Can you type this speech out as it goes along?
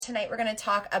Tonight we're going to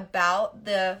talk about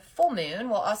the full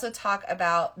moon. We'll also talk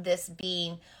about this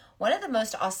being one of the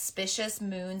most auspicious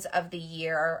moons of the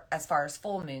year as far as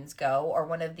full moons go, or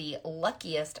one of the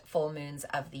luckiest full moons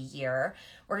of the year.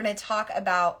 We're going to talk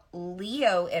about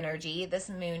Leo energy. This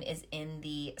moon is in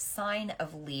the sign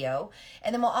of Leo.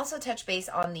 And then we'll also touch base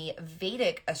on the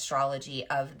Vedic astrology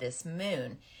of this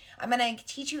moon. I'm going to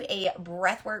teach you a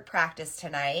breathwork practice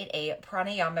tonight, a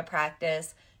pranayama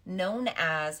practice known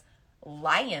as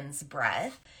lion's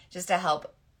breath, just to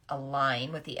help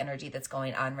align with the energy that's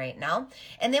going on right now.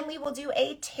 And then we will do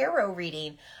a tarot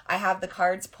reading. I have the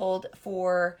cards pulled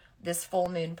for this full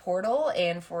moon portal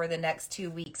and for the next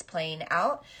 2 weeks playing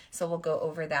out. So we'll go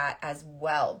over that as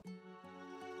well.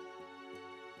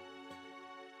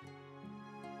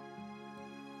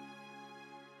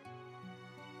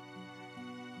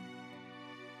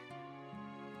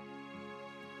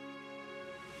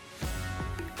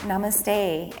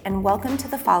 Namaste, and welcome to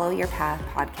the Follow Your Path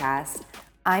podcast.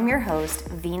 I'm your host,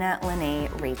 Vina Lene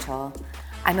Rachel.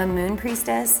 I'm a moon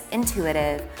priestess,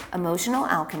 intuitive, emotional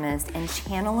alchemist, and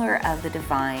channeler of the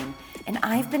divine, and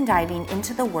I've been diving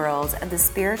into the worlds of the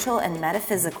spiritual and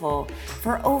metaphysical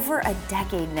for over a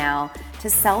decade now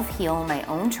to self-heal my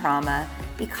own trauma,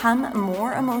 become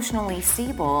more emotionally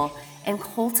stable, and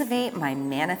cultivate my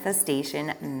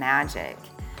manifestation magic.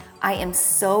 I am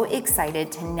so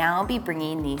excited to now be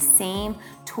bringing these same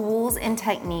tools and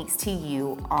techniques to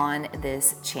you on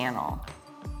this channel.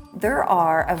 There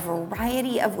are a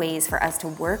variety of ways for us to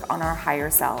work on our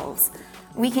higher selves.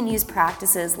 We can use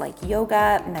practices like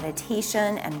yoga,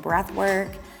 meditation, and breath work.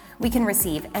 We can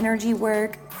receive energy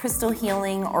work, crystal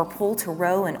healing, or pull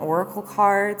tarot and oracle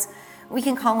cards. We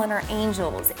can call in our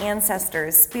angels,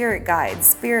 ancestors, spirit guides,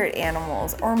 spirit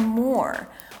animals, or more.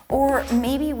 Or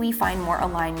maybe we find more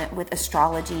alignment with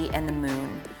astrology and the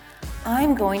moon.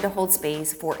 I'm going to hold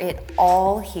space for it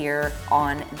all here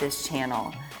on this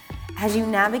channel. As you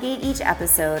navigate each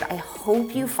episode, I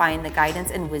hope you find the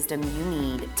guidance and wisdom you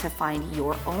need to find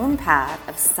your own path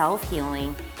of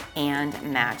self-healing and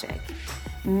magic.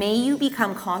 May you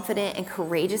become confident and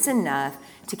courageous enough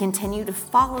to continue to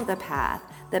follow the path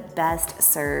that best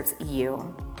serves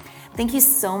you. Thank you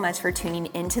so much for tuning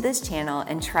into this channel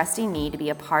and trusting me to be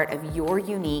a part of your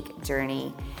unique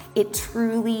journey. It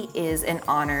truly is an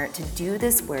honor to do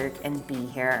this work and be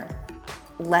here.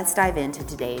 Let's dive into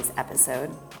today's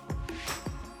episode.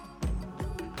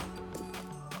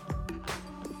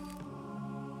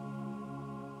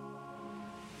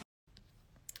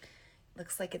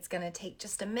 Looks like it's going to take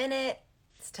just a minute.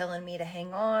 It's telling me to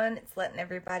hang on. It's letting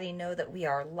everybody know that we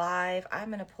are live. I'm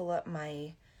going to pull up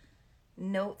my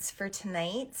notes for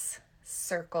tonight's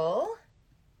circle.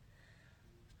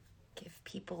 Give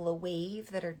people a wave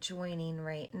that are joining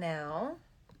right now.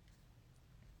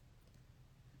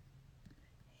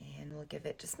 And we'll give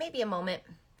it just maybe a moment,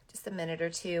 just a minute or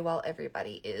two while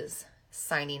everybody is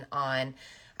signing on.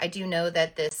 I do know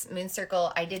that this moon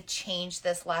circle, I did change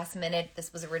this last minute.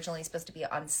 This was originally supposed to be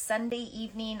on Sunday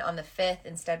evening on the 5th.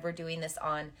 Instead, we're doing this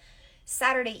on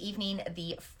Saturday evening,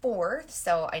 the 4th.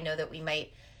 So I know that we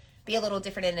might be a little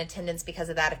different in attendance because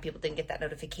of that if people didn't get that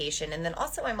notification. And then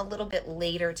also I'm a little bit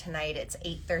later tonight. It's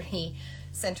 8:30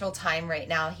 Central Time right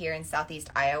now here in Southeast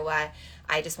Iowa.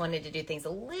 I just wanted to do things a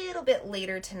little bit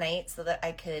later tonight so that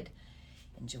I could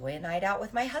enjoy a night out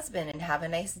with my husband and have a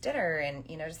nice dinner and,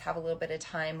 just have a little bit of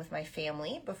time with my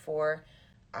family before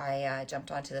I jumped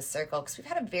onto the circle, because we've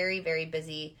had a very, very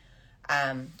busy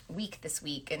week this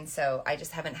week. And so I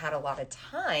just haven't had a lot of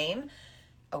time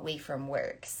away from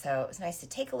work. So it was nice to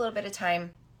take a little bit of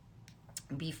time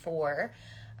before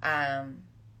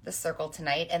the circle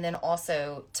tonight. And then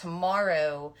also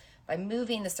tomorrow, by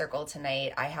moving the circle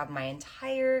tonight, I have my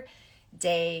entire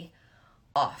day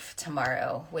off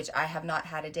tomorrow, which I have not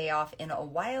had a day off in a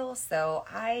while. So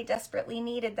I desperately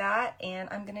needed that, and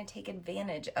I'm going to take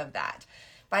advantage of that.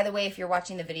 By the way, if you're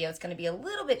watching the video, it's going to be a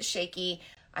little bit shaky.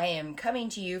 I am coming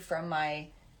to you from my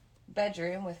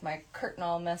bedroom with my curtain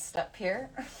all messed up here.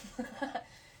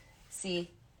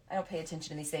 See, I don't pay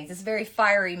attention to these things. It's a very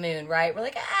fiery moon, right? We're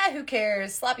like, who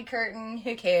cares? Sloppy curtain,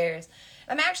 who cares?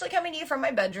 I'm actually coming to you from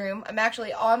my bedroom. I'm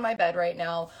actually on my bed right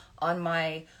now on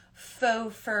my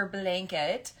faux fur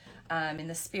blanket in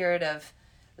the spirit of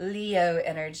Leo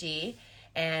energy.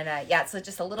 And so it's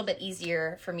just a little bit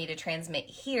easier for me to transmit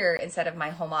here instead of my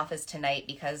home office tonight,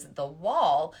 because the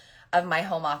wall of my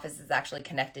home office is actually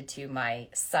connected to my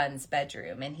son's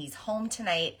bedroom, and he's home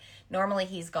tonight. Normally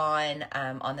he's gone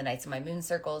on the nights of my moon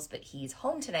circles, but he's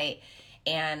home tonight,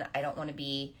 and I don't want to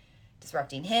be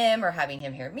disrupting him or having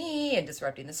him hear me and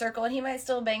disrupting the circle, and he might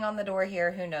still bang on the door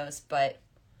here, who knows, but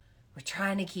we're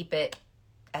trying to keep it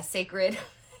as sacred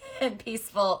and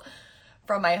peaceful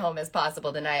from my home as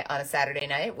possible tonight on a Saturday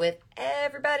night with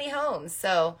everybody home.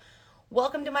 So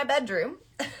welcome to my bedroom.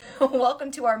 Welcome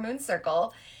to our moon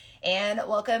circle. And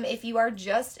welcome if you are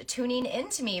just tuning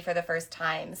into me for the first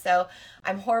time. So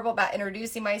I'm horrible about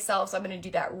introducing myself, so I'm going to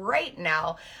do that right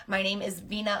now. My name is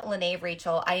Vina Lene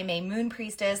Rachel. I am a moon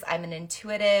priestess. I'm an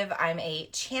intuitive. I'm a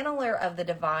channeler of the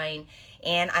divine,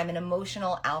 and I'm an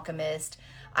emotional alchemist.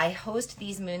 I host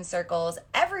these moon circles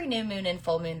every new moon and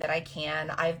full moon that I can.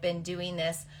 I've been doing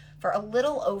this for a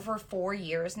little over 4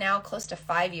 years now, close to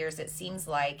 5 years it seems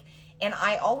like. And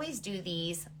I always do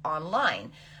these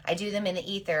online. I do them in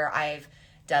the ether. I've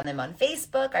done them on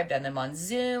Facebook. I've done them on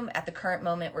Zoom. At the current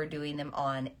moment, we're doing them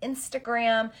on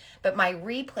Instagram. But my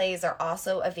replays are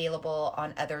also available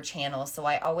on other channels. So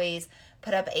I always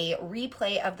put up a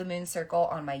replay of the moon circle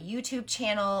on my YouTube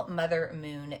channel, Mother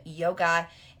Moon Yoga.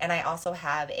 And I also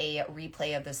have a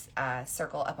replay of this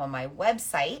circle up on my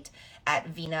website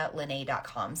at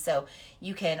vinalene.com. So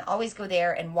you can always go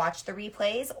there and watch the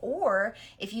replays, or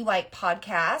if you like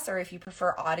podcasts or if you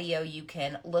prefer audio, you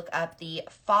can look up the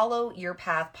Follow Your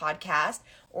Path podcast,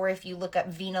 or if you look up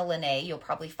Vina Lene, you'll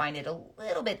probably find it a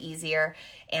little bit easier.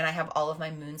 And I have all of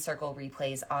my moon circle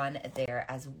replays on there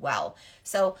as well.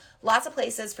 So lots of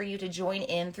places for you to join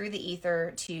in through the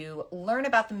ether to learn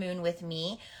about the moon with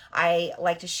me. I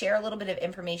like to share a little bit of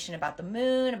information about the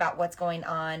moon, about what's going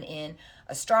on in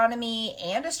astronomy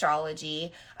and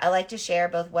astrology. I like to share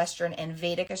both Western and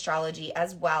Vedic astrology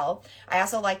as well. I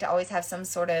also like to always have some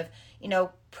sort of,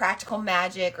 practical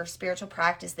magic or spiritual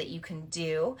practice that you can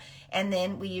do. And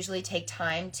then we usually take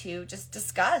time to just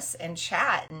discuss and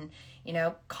chat and,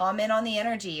 comment on the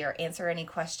energy or answer any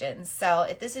questions. So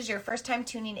if this is your first time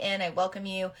tuning in, I welcome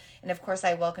you. And of course,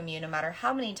 I welcome you no matter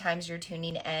how many times you're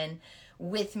tuning in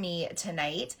with me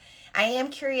tonight. I am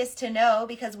curious to know,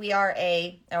 because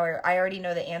I already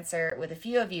know the answer with a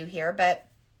few of you here, but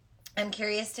I'm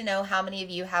curious to know how many of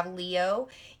you have Leo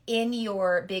in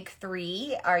your big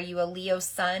three. Are you a Leo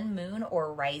sun, moon,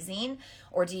 or rising?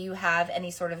 Or do you have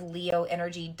any sort of Leo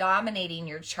energy dominating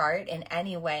your chart in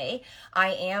any way? I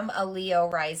am a Leo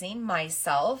rising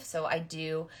myself, so I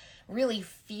do really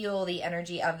feel the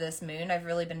energy of this moon. I've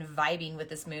really been vibing with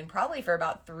this moon probably for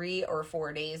about 3 or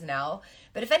 4 days now.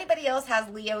 But if anybody else has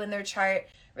Leo in their chart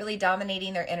really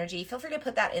dominating their energy, feel free to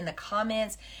put that in the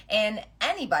comments. And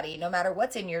anybody, no matter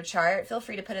what's in your chart, feel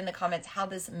free to put in the comments how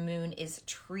this moon is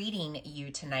treating you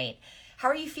tonight. How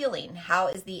are you feeling? How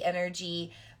is the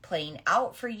energy playing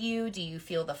out for you? Do you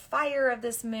feel the fire of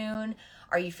this moon?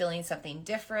 Are you feeling something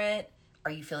different?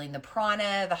 Are you feeling the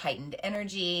prana, the heightened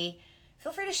energy?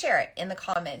 Feel free to share it in the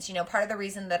comments. Part of the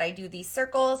reason that I do these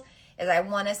circles is I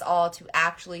want us all to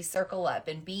actually circle up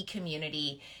and be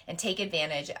community and take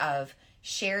advantage of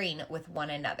sharing with one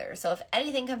another. So if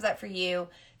anything comes up for you,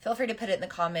 feel free to put it in the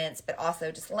comments, but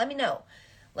also just let me know.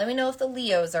 Let me know if the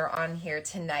Leos are on here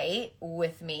tonight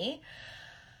with me.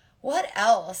 What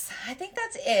else? I think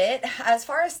that's it. As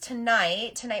far as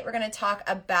tonight we're going to talk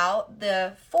about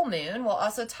the full moon. We'll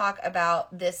also talk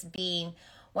about this being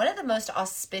one of the most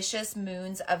auspicious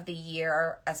moons of the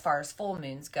year as far as full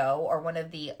moons go, or one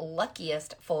of the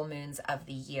luckiest full moons of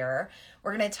the year.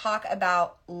 We're going to talk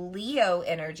about Leo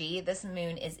energy. This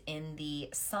moon is in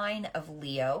the sign of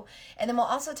Leo. And then we'll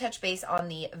also touch base on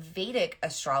the Vedic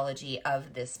astrology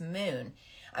of this moon.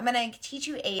 I'm going to teach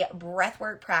you a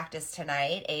breathwork practice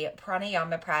tonight, a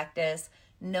pranayama practice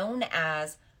known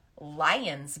as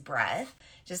lion's breath,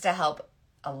 just to help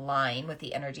align with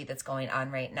the energy that's going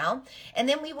on right now. And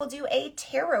then we will do a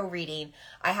tarot reading.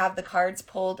 I have the cards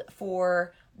pulled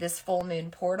for this full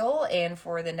moon portal and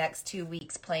for the next 2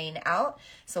 weeks playing out.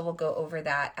 So we'll go over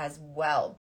that as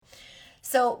well.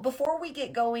 So before we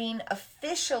get going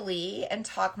officially and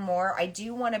talk more, I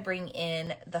do want to bring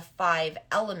in the 5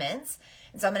 elements.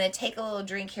 And so I'm going to take a little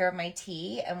drink here of my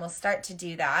tea and we'll start to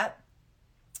do that.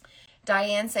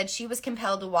 Diane said she was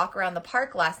compelled to walk around the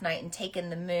park last night and take in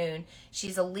the moon.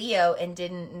 She's a Leo and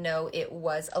didn't know it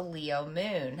was a Leo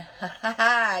moon.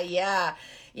 Yeah,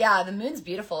 the moon's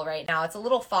beautiful right now. It's a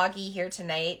little foggy here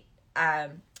tonight.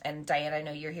 And Diane, I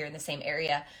know you're here in the same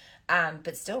area.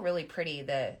 But still really pretty.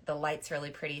 The light's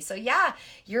really pretty. So yeah,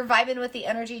 you're vibing with the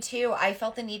energy too. I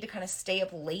felt the need to kind of stay up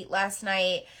late last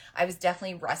night. I was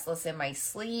definitely restless in my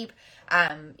sleep.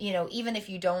 Even if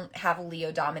you don't have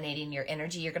Leo dominating your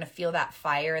energy, you're going to feel that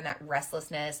fire and that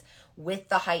restlessness with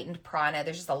the heightened prana.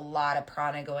 There's just a lot of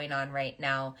prana going on right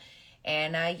now.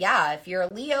 And if you're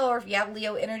a Leo or if you have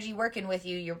Leo energy working with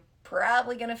you, you're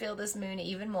probably going to feel this moon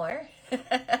even more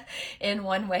in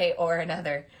one way or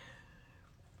another.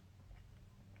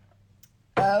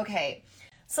 Okay,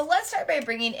 So let's start by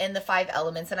bringing in the 5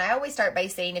 elements. And I always start by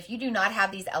saying, if you do not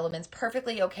have these elements,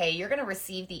 perfectly okay. You're going to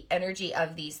receive the energy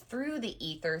of these through the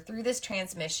ether, through this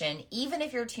transmission. Even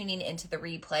if you're tuning into the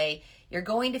replay, you're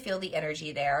going to feel the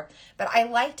energy there. But I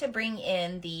like to bring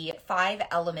in the 5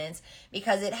 elements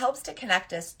because it helps to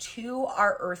connect us to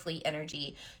our earthly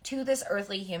energy, to this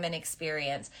earthly human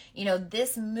experience. You know,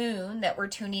 this moon that we're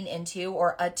tuning into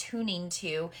or attuning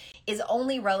to is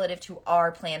only relative to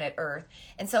our planet Earth.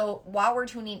 And so while we're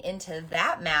tuning into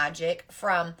that magic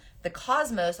from the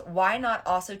cosmos, why not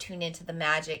also tune into the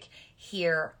magic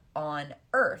here on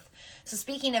Earth? So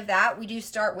speaking of that, we do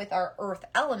start with our earth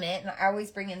element, and I always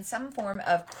bring in some form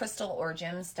of crystal or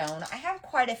gemstone. I have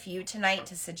quite a few tonight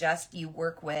to suggest you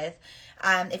work with.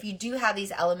 If you do have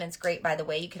these elements, great, by the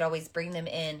way, you could always bring them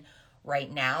in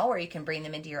right now, or you can bring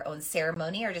them into your own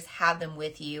ceremony, or just have them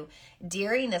with you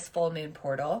during this full moon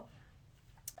portal.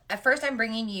 At first, I'm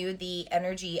bringing you the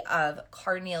energy of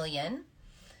carnelian.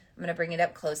 I'm going to bring it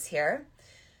up close here.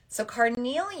 So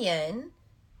carnelian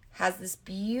has this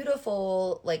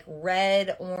beautiful like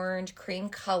red, orange, cream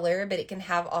color, but it can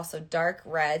have also dark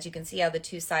reds. You can see how the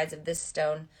two sides of this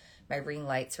stone, my ring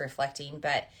light's reflecting,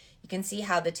 but you can see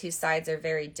how the two sides are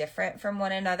very different from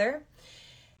one another.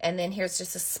 And then here's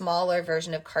just a smaller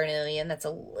version of carnelian that's a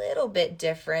little bit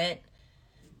different.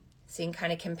 So you can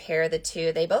kind of compare the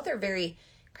two. They both are very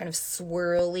kind of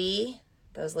swirly.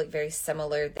 Those look very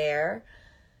similar there.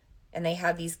 And they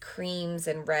have these creams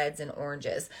and reds and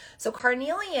oranges. So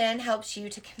carnelian helps you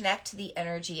to connect to the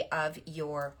energy of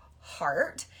your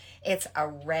heart. It's a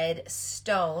red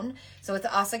stone. So it's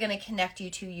also going to connect you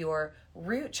to your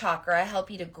root chakra, help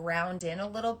you to ground in a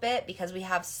little bit, because we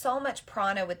have so much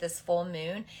prana with this full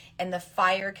moon and the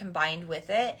fire combined with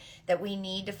it that we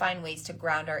need to find ways to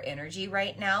ground our energy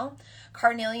right now.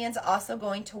 Carnelian's also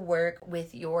going to work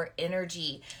with your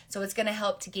energy. So it's going to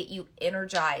help to get you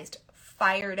energized,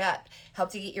 fired up,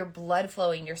 help to get your blood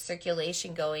flowing, your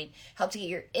circulation going, help to get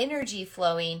your energy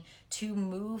flowing to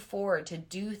move forward, to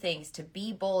do things, to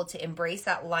be bold, to embrace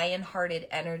that lion-hearted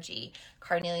energy.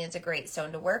 Carnelian's a great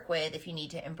stone to work with if you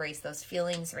need to embrace those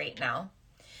feelings right now.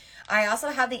 I also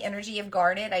have the energy of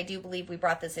garnet. I do believe we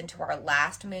brought this into our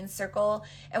last moon circle.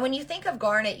 And when you think of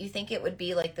garnet, you think it would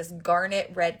be like this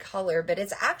garnet red color, but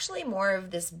it's actually more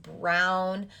of this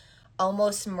brown,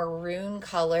 almost maroon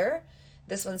color.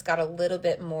 This one's got a little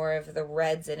bit more of the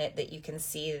reds in it that you can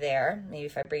see there. Maybe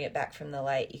if I bring it back from the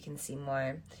light, you can see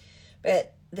more.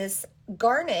 But this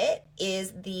garnet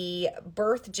is the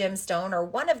birth gemstone, or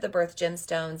one of the birth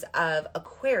gemstones of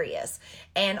Aquarius.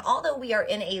 And although we are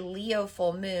in a Leo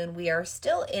full moon, we are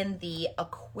still in the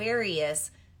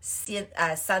Aquarius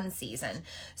sun season.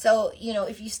 So, you know,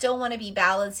 if you still want to be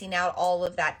balancing out all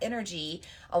of that energy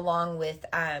along with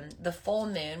the full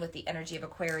moon with the energy of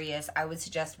Aquarius, I would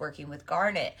suggest working with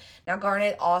garnet. Now,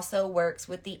 garnet also works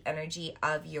with the energy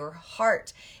of your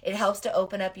heart. It helps to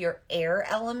open up your air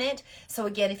element. So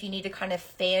again, if you need to kind of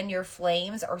fan your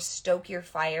flames or stoke your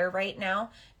fire right now,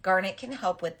 garnet can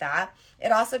help with that.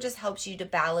 It also just helps you to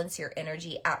balance your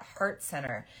energy at heart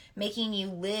center, making you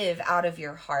live out of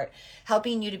your heart,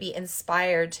 helping you to be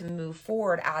inspired to move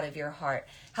forward out of your heart,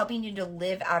 helping you to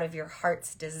live out of your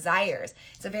heart's desires.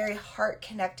 It's a very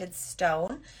heart-connected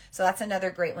stone, so that's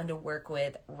another great one to work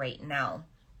with right now.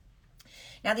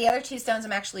 Now, the other two stones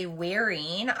I'm actually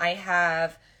wearing, I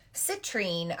have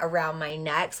citrine around my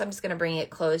neck, so I'm just going to bring it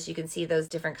close. You can see those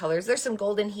different colors. There's some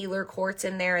golden healer quartz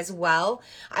in there as well.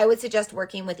 I would suggest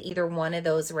working with either one of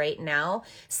those right now.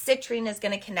 Citrine is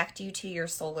going to connect you to your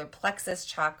solar plexus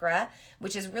chakra,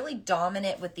 which is really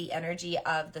dominant with the energy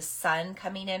of the sun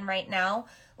coming in right now.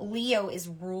 Leo is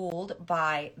ruled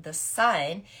by the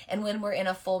sun, and when we're in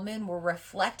a full moon, we're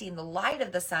reflecting the light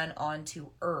of the sun onto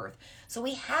Earth. So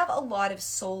we have a lot of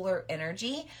solar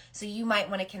energy, so you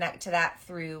might want to connect to that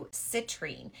through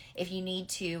citrine. If you need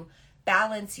to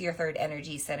balance your third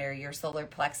energy center, your solar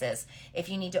plexus, if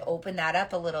you need to open that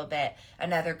up a little bit,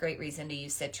 another great reason to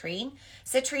use citrine.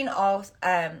 Citrine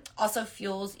also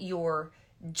fuels your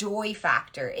joy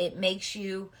factor. It makes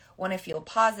you want to feel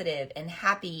positive and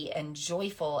happy and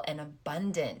joyful and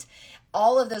abundant.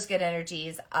 All of those good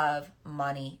energies of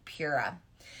Manipura.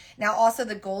 Now, also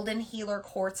the golden healer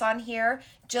quartz on here,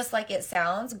 just like it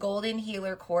sounds, golden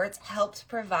healer quartz helps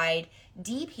provide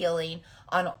deep healing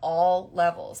on all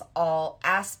levels, all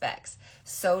aspects.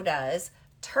 So does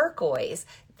turquoise.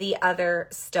 the other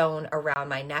stone around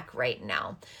my neck right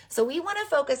now. So we want to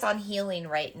focus on healing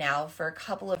right now for a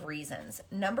couple of reasons.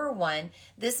 Number one,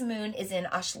 this moon is in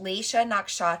Ashlesha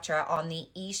Nakshatra on the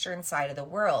eastern side of the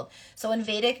world. So in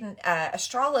Vedic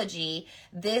astrology,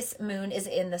 this moon is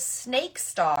in the snake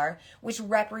star, which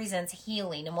represents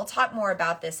healing. And we'll talk more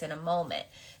about this in a moment.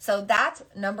 So that's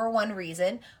number one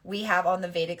reason we have on the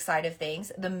Vedic side of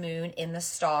things, the moon in the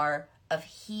star of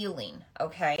healing,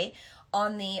 okay?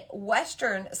 On the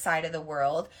western side of the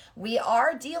world, we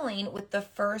are dealing with the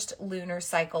first lunar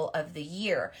cycle of the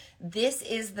year. This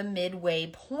is the midway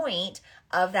point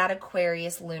of that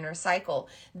Aquarius lunar cycle.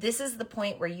 This is the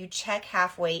point where you check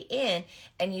halfway in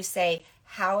and you say,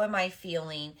 how am I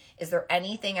feeling? Is there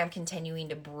anything I'm continuing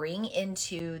to bring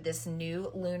into this new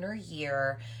lunar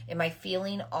year? Am I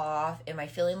feeling off? Am I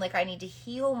feeling like I need to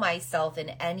heal myself in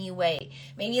any way?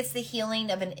 Maybe it's the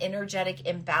healing of an energetic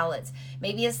imbalance.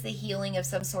 Maybe it's the healing of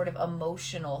some sort of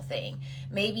emotional thing.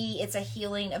 Maybe it's a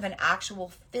healing of an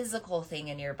actual physical thing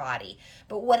in your body.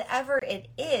 But whatever it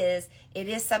is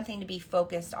something to be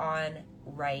focused on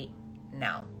right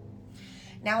now.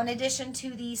 Now, in addition to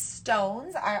these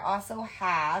stones, I also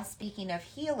have, speaking of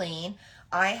healing,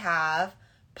 I have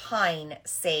pine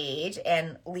sage.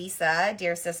 And Lisa,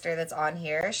 dear sister that's on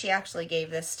here, she actually gave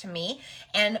this to me.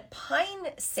 And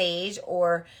pine sage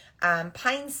or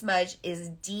pine smudge is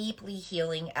deeply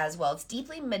healing as well. It's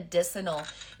deeply medicinal.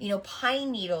 You know,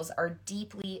 pine needles are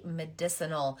deeply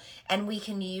medicinal, and we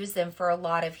can use them for a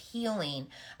lot of healing,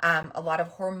 a lot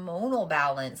of hormonal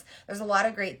balance. There's a lot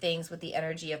of great things with the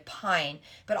energy of pine,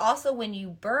 but also when you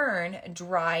burn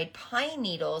dried pine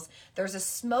needles, there's a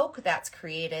smoke that's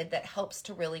created that helps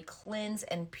to really cleanse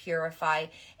and purify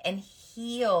and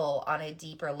heal on a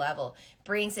deeper level.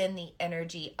 Brings in the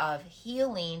energy of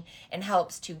healing and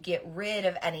helps to get rid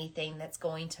of anything that's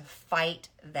going to fight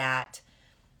that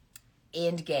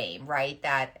end game, right?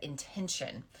 That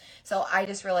intention. So I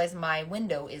just realized my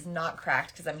window is not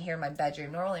cracked because I'm here in my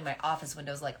bedroom. Normally my office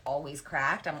window is like always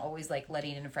cracked. I'm always like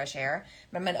letting in fresh air.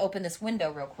 But I'm going to open this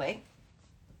window real quick.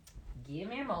 Give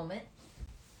me a moment.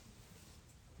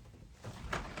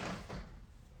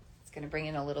 It's going to bring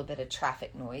in a little bit of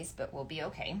traffic noise, but we'll be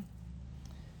okay.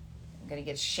 I'm going to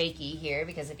get shaky here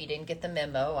because if you didn't get the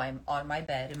memo, I'm on my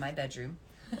bed in my bedroom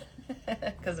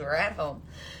because we're at home.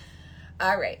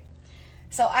 All right.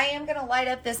 So I am going to light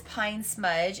up this pine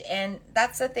smudge, and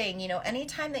that's the thing, you know,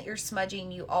 anytime that you're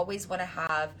smudging, you always want to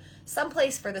have some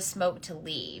place for the smoke to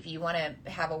leave. You want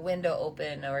to have a window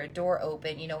open or a door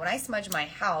open. You know, when I smudge my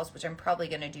house, which I'm probably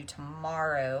going to do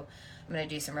tomorrow, I'm going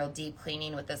to do some real deep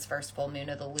cleaning with this first full moon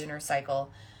of the lunar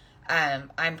cycle.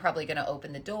 I'm probably going to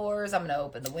open the doors. I'm going to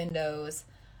open the windows.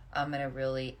 I'm going to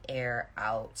really air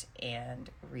out and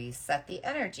reset the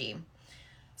energy.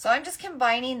 So I'm just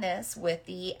combining this with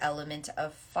the element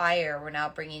of fire. We're now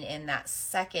bringing in that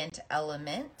second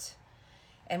element.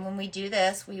 And when we do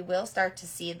this, we will start to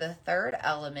see the third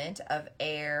element of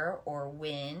air or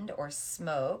wind or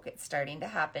smoke. It's starting to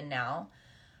happen now.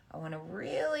 I want to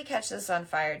really catch this on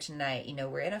fire tonight. You know,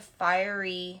 we're in a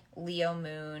fiery Leo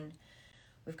moon.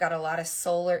 We've got a lot of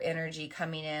solar energy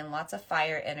coming in, lots of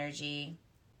fire energy.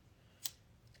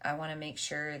 I want to make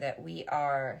sure that we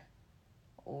are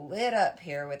lit up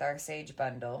here with our sage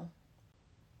bundle.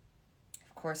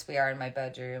 Of course, we are in my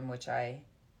bedroom, which I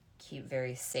keep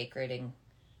very sacred and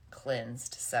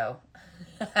cleansed. So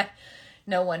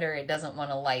no wonder it doesn't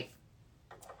want to light.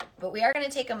 But we are going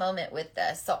to take a moment with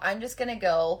this. So I'm just going to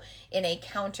go in a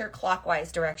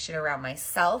counterclockwise direction around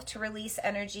myself to release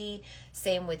energy.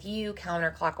 Same with you,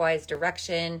 counterclockwise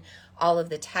direction. All of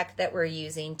the tech that we're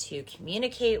using to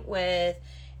communicate with,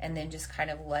 and then just kind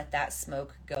of let that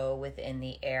smoke go within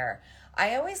the air.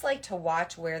 I always like to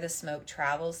watch where the smoke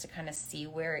travels to kind of see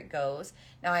where it goes.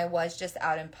 Now, I was just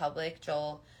out in public.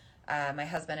 Joel, my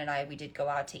husband and I, we did go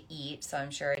out to eat, so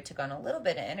I'm sure I took on a little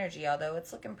bit of energy, although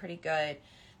it's looking pretty good.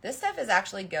 This stuff is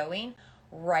actually going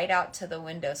right out to the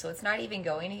window, so it's not even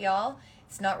going to y'all.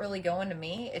 It's not really going to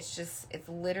me. It's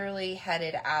literally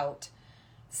headed out,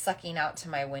 sucking out to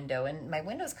my window, and my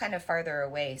window's kind of farther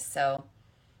away, so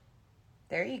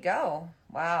there you go.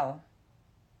 Wow.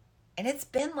 And it's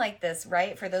been like this,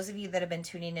 right? For those of you that have been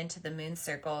tuning into the moon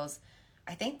circles,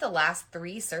 I think the last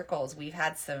 3 circles, we've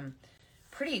had some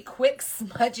pretty quick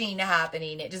smudging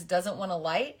happening. It just doesn't want to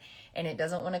light and it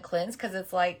doesn't want to cleanse because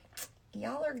it's like,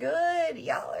 y'all are good.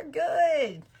 Y'all are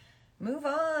good. Move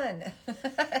on.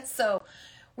 So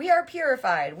we are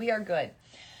purified. We are good.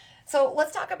 So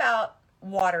let's talk about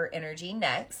water energy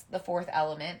next, the 4th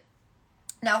element.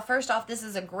 Now, first off, this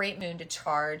is a great moon to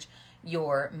charge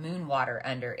your moon water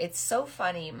under. It's so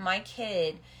funny. My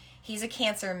kid, he's a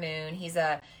Cancer moon. He's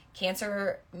a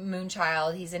Cancer moon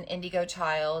child. He's an indigo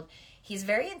child. He's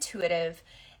very intuitive.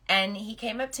 And he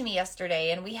came up to me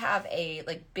yesterday, and we have a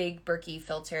like big Berkey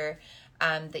filter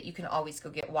that you can always go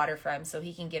get water from, so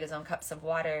he can get his own cups of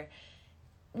water.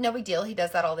 No big deal. He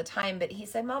does that all the time. But he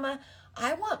said, Mama,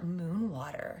 I want moon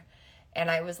water.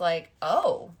 And I was like,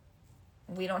 oh,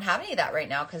 we don't have any of that right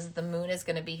now because the moon is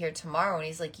going to be here tomorrow. And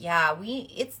he's like, yeah, we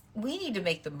need to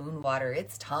make the moon water.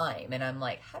 It's time. And I'm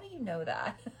like, how do you know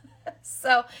that?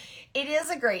 So it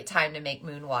is a great time to make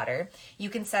moon water.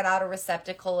 You can set out a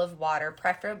receptacle of water,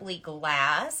 preferably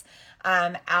glass,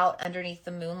 out underneath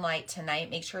the moonlight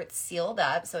tonight. Make sure it's sealed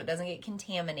up so it doesn't get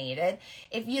contaminated.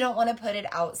 If you don't want to put it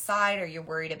outside or you're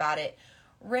worried about it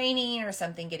raining or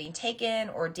something getting taken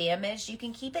or damaged, you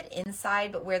can keep it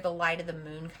inside, but where the light of the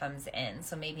moon comes in.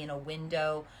 So maybe in a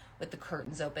window with the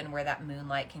curtains open where that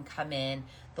moonlight can come in,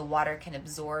 the water can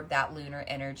absorb that lunar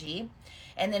energy.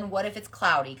 And then what if it's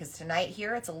cloudy? Because tonight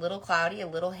here it's a little cloudy, a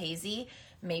little hazy.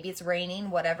 Maybe it's raining,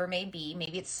 whatever may be.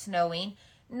 Maybe it's snowing.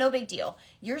 No big deal.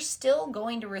 You're still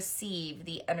going to receive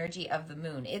the energy of the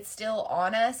moon. It's still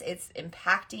on us. It's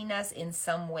impacting us in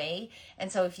some way.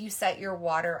 And so if you set your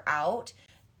water out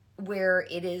where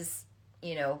it is,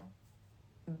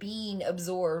 being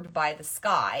absorbed by the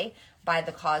sky, by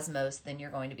the cosmos, then you're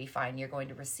going to be fine. You're going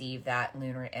to receive that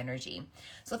lunar energy.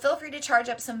 So feel free to charge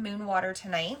up some moon water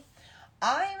tonight.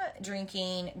 I'm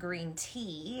drinking green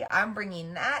tea. I'm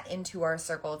bringing that into our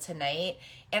circle tonight.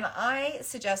 And I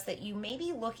suggest that you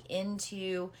maybe look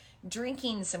into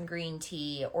drinking some green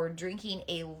tea or drinking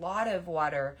a lot of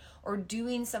water or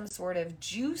doing some sort of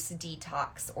juice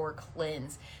detox or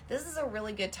cleanse. This is a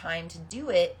really good time to do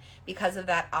it because of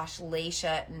that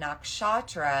Ashlesha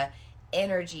Nakshatra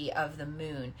energy of the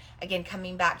moon. Again,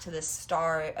 coming back to this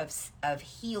star of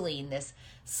healing, this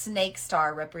snake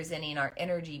star representing our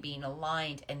energy being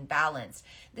aligned and balanced.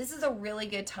 This is a really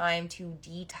good time to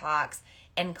detox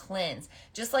and cleanse.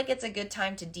 Just like it's a good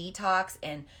time to detox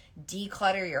and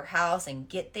declutter your house and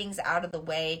get things out of the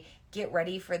way, get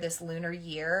ready for this lunar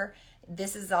year.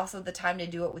 This is also the time to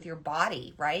do it with your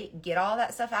body, right? Get all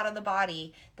that stuff out of the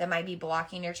body that might be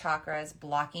blocking your chakras,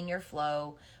 blocking your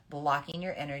flow, blocking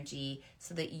your energy,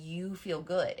 so that you feel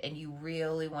good and you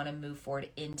really want to move forward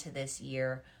into this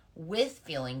year with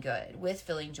feeling good, with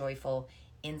feeling joyful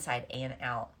inside and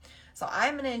out. So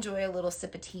I'm going to enjoy a little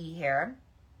sip of tea here.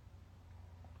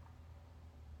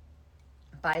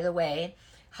 By the way,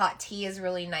 hot tea is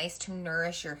really nice to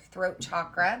nourish your throat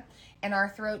chakra. And our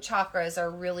throat chakras are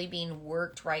really being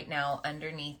worked right now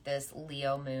underneath this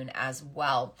Leo moon as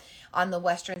well. On the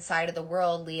western side of the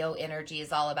world, Leo energy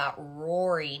is all about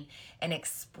roaring and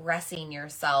expressing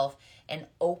yourself and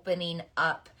opening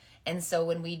up. And so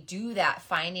when we do that,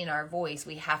 finding our voice,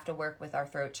 we have to work with our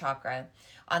throat chakra.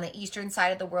 On the eastern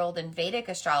side of the world in Vedic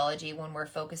astrology, when we're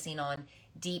focusing on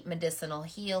deep medicinal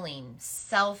healing,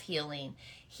 self-healing,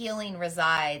 healing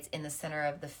resides in the center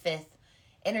of the fifth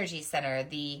energy center,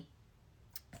 the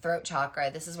throat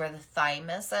chakra. This is where the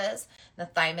thymus is. The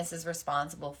thymus is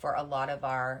responsible for a lot of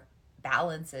our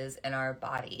balances in our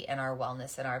body and our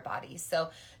wellness in our body. So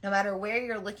no matter where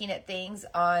you're looking at things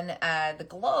on the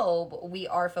globe, we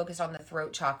are focused on the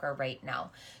throat chakra right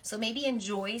now. So maybe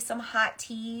enjoy some hot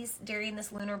teas during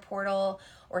this lunar portal,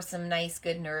 or some nice,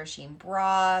 good, nourishing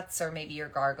broths, or maybe you're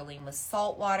gargling with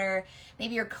salt water.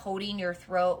 Maybe you're coating your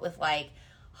throat with like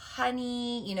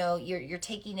honey. You're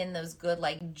taking in those good,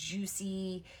 like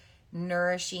juicy,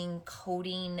 nourishing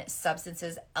coating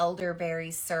substances,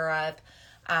 elderberry syrup,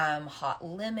 hot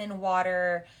lemon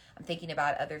water. I'm thinking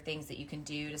about other things that you can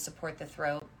do to support the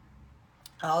throat.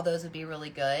 All those would be really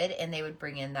good, and they would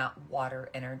bring in that water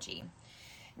energy.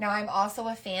 Now, I'm also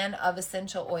a fan of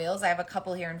essential oils. I have a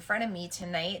couple here in front of me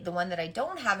tonight. The one that I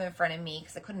don't have in front of me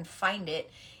because I couldn't find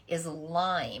it is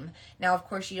lime. Now, of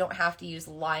course, you don't have to use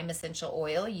lime essential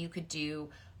oil. You could do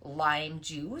lime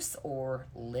juice or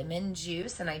lemon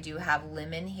juice, and I do have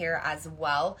lemon here as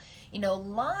well.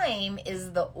 Lime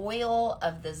is the oil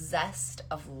of the zest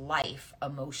of life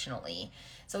emotionally.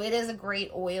 So it is a great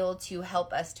oil to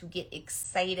help us to get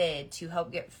excited, to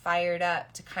help get fired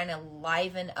up, to kind of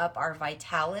liven up our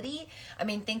vitality. I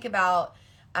mean, think about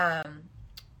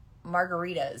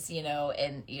margaritas,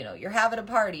 and you're having a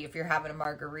party if you're having a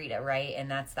margarita, right?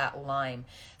 And that's that lime.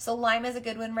 So lime is a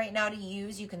good one right now to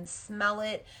use. You can smell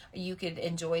it. You could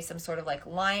enjoy some sort of like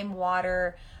lime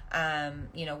water,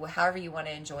 however you want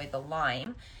to enjoy the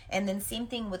lime. And then same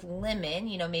thing with lemon.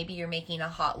 Maybe you're making a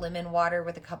hot lemon water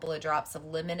with a couple of drops of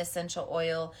lemon essential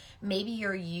oil. Maybe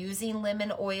you're using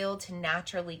lemon oil to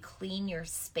naturally clean your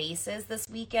spaces this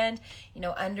weekend,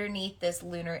 underneath this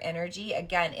lunar energy.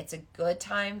 Again, it's a good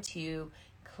time to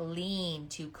clean,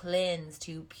 to cleanse,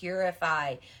 to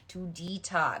purify, to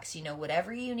detox,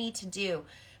 whatever you need to do.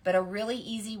 But a really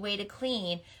easy way to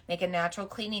clean, make a natural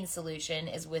cleaning solution,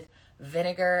 is with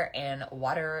vinegar and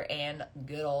water and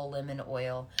good old lemon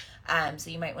oil.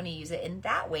 So you might want to use it in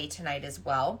that way tonight as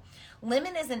well.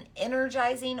 Lemon is an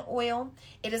energizing oil.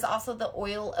 It is also the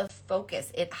oil of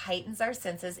focus. It heightens our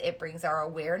senses. It brings our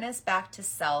awareness back to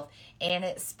self, and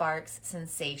it sparks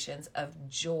sensations of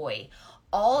joy.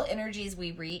 All energies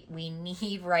we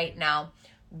need right now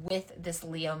with this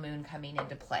Leo moon coming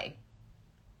into play.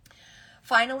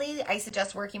 Finally, I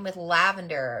suggest working with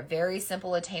lavender. Very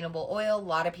simple, attainable oil. A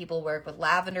lot of people work with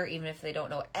lavender even if they don't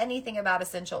know anything about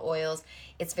essential oils.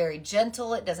 It's very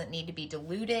gentle. It doesn't need to be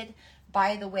diluted.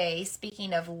 By the way,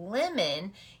 speaking of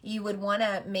lemon, you would want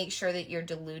to make sure that you're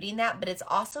diluting that, but it's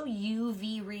also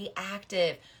UV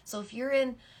reactive. So if you're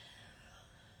in,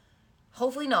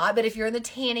 hopefully not, but if you're in the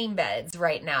tanning beds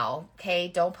right now, okay,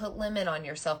 don't put lemon on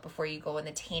yourself before you go in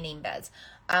the tanning beds.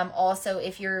 Also,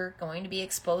 if you're going to be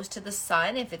exposed to the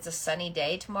sun, if it's a sunny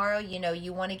day tomorrow,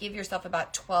 you want to give yourself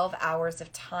about 12 hours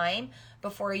of time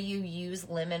before you use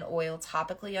lemon oil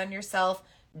topically on yourself,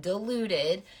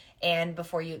 diluted, and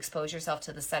before you expose yourself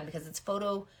to the sun, because it's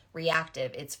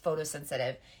photoreactive, it's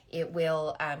photosensitive. It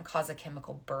will cause a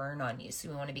chemical burn on you, so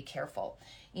we want to be careful.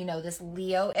 This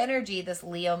Leo energy, this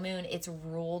Leo moon, it's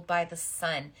ruled by the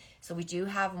sun. So we do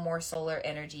have more solar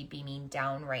energy beaming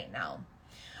down right now.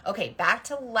 Okay, back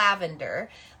to lavender.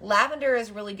 Lavender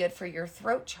is really good for your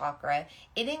throat chakra.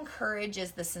 It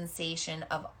encourages the sensation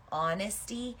of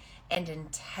honesty and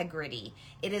integrity.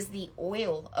 It is the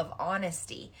oil of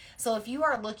honesty. So if you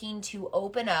are looking to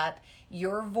open up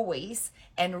your voice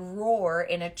and roar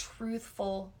in a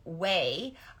truthful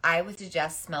way, I would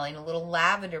suggest smelling a little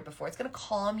lavender before. It's going to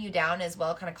calm you down as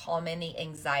well, kind of calm any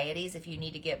anxieties if you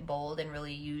need to get bold and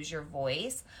really use your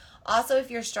voice. Also, if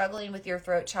you're struggling with your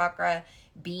throat chakra,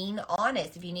 being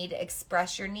honest, if you need to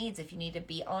express your needs, if you need to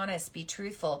be honest, be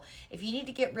truthful, if you need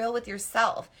to get real with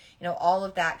yourself, all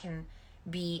of that can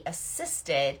be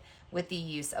assisted with the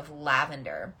use of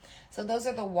lavender. So those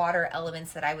are the water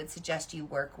elements that I would suggest you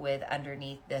work with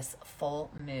underneath this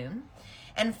full moon.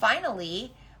 And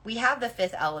finally, we have the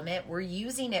fifth element. We're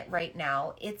using it right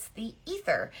now. It's the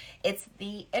ether. It's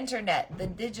the internet, the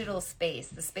digital space,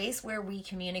 the space where we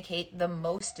communicate the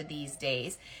most these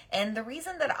days. And the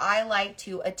reason that I like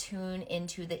to attune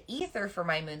into the ether for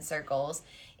my moon circles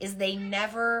is the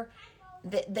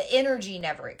energy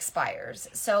never expires.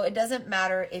 So it doesn't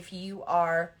matter if you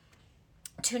are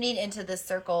tuning into this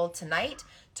circle tonight,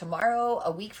 tomorrow, a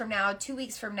week from now, 2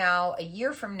 weeks from now, a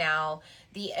year from now,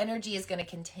 the energy is going to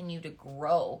continue to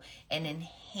grow and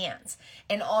enhance.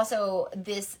 And also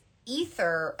this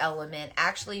ether element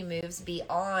actually moves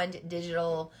beyond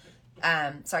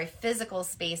physical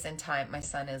space and time. My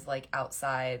son is like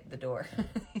outside the door.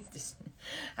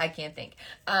 I can't think.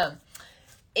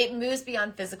 It moves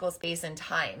beyond physical space and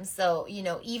time. So,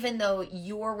 even though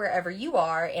you're wherever you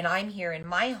are and I'm here in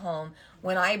my home,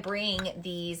 when I bring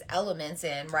these elements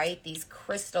in, right, these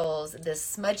crystals, this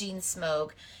smudging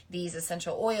smoke, these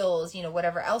essential oils,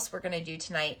 whatever else we're going to do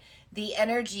tonight, the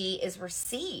energy is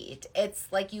received. It's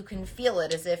like you can feel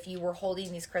it as if you were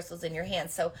holding these crystals in your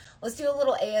hands. So let's do a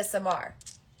little ASMR.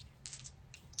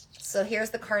 So here's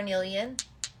the carnelian.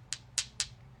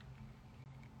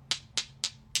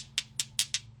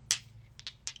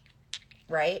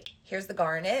 Right? Here's the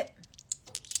garnet.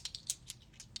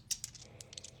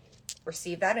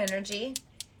 Receive that energy.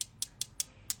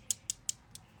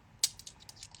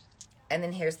 And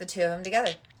then here's the two of them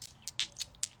together.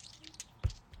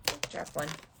 Drop one.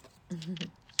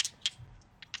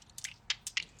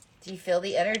 Do you feel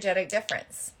the energetic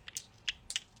difference?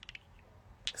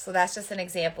 So that's just an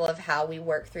example of how we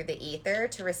work through the ether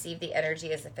to receive the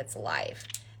energy as if it's live.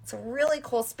 It's a really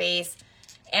cool space.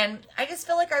 And I just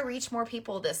feel like I reach more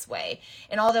people this way.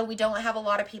 And although we don't have a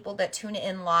lot of people that tune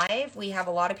in live, we have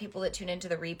a lot of people that tune into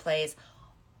the replays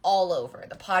all over.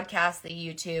 The podcast, the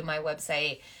YouTube, my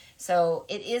website. So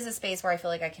it is a space where I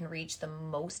feel like I can reach the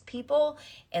most people.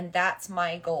 And that's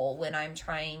my goal when I'm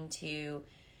trying to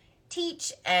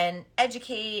teach and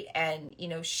educate and,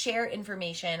 share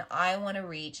information. I want to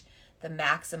reach the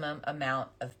maximum amount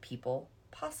of people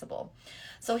possible.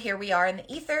 So here we are in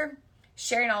the ether,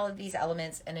 sharing all of these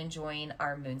elements and enjoying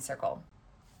our moon circle.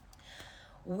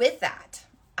 With that,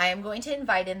 I am going to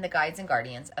invite in the guides and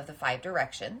guardians of the 5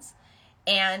 directions.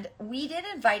 And we did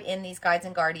invite in these guides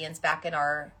and guardians back in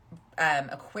our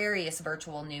Aquarius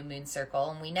virtual new moon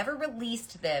circle, and we never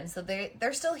released them. So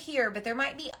they're still here, but there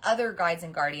might be other guides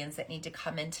and guardians that need to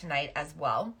come in tonight as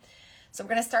well. So we're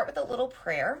going to start with a little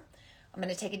prayer. I'm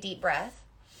going to take a deep breath.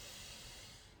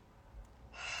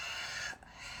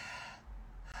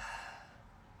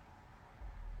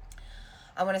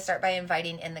 I want to start by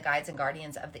inviting in the guides and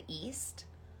guardians of the East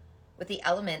with the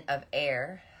element of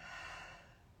air.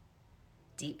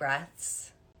 Deep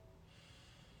breaths.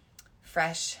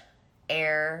 Fresh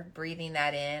air, breathing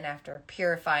that in after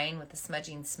purifying with the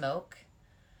smudging smoke.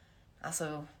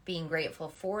 Also being grateful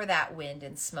for that wind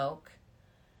and smoke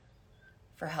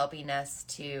for helping us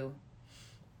to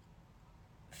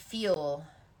feel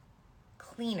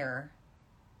cleaner,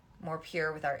 more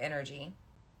pure with our energy.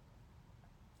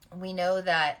 We know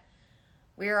that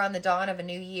we are on the dawn of a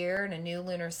new year and a new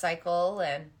lunar cycle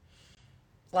and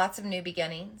lots of new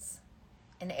beginnings.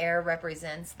 And air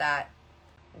represents that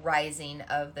rising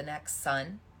of the next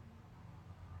sun.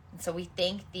 And so we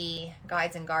thank the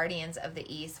guides and guardians of the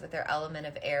East with their element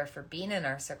of air for being in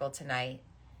our circle tonight,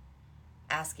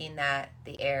 asking that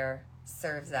the air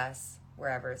serves us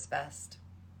wherever it's best.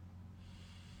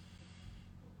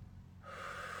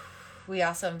 We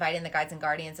also invite in the guides and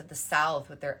guardians of the South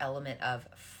with their element of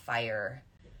fire.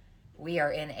 We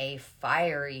are in a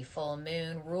fiery full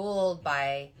moon ruled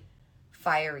by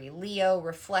fiery Leo,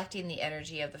 reflecting the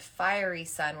energy of the fiery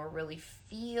sun. We're really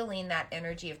feeling that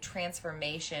energy of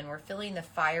transformation. We're feeling the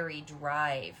fiery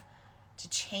drive to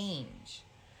change.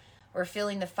 We're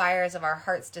feeling the fires of our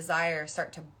heart's desire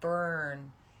start to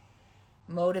burn,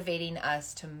 motivating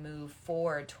us to move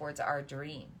forward towards our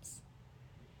dreams.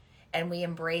 And we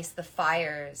embrace the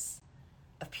fires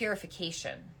of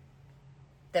purification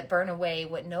that burn away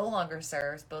what no longer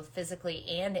serves, both physically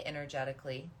and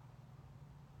energetically.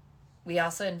 We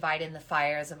also invite in the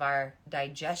fires of our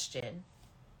digestion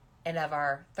and of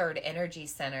our third energy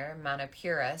center,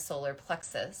 Manipura, solar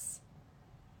plexus,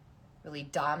 really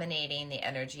dominating the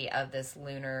energy of this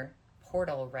lunar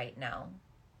portal right now.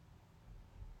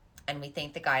 And we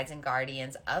thank the guides and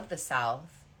guardians of the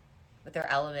South with their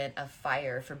element of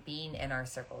fire for being in our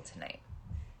circle tonight.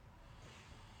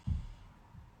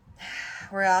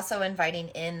 We're also inviting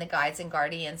in the guides and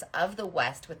guardians of the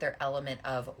West with their element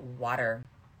of water.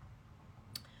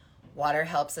 Water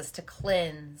helps us to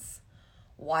cleanse.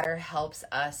 Water helps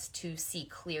us to see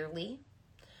clearly.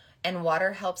 And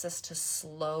water helps us to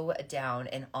slow down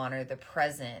and honor the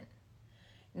present.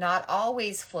 Not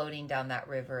always floating down that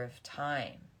river of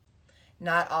time.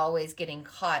 Not always getting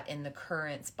caught in the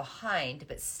currents behind,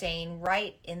 but staying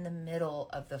right in the middle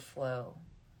of the flow.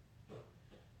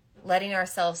 Letting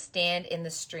ourselves stand in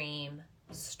the stream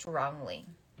strongly.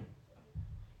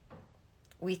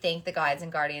 We thank the guides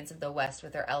and guardians of the West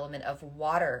with their element of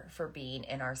water for being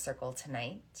in our circle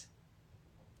tonight.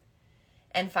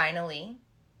 And finally,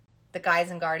 the guides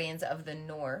and guardians of the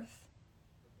North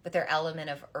with their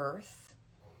element of earth.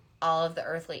 All of the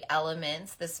earthly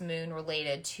elements, this moon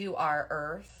related to our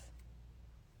earth.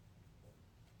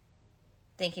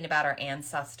 Thinking about our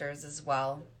ancestors as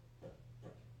well.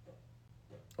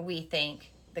 We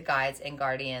thank the guides and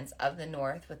guardians of the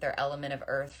North with their element of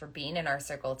earth for being in our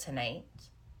circle tonight.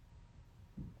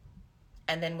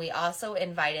 And then we also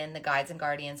invite in the guides and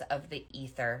guardians of the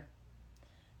ether,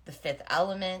 the fifth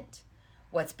element,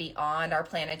 what's beyond our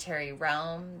planetary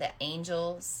realm, the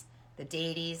angels, the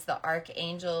deities, the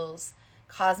archangels,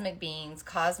 cosmic beings,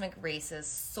 cosmic races,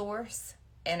 source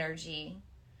energy,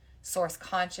 source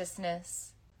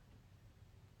consciousness,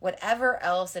 whatever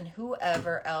else and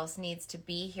whoever else needs to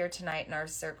be here tonight in our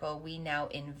circle, we now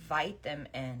invite them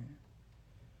in.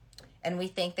 And we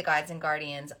thank the guides and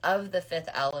guardians of the fifth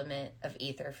element of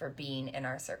ether for being in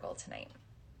our circle tonight.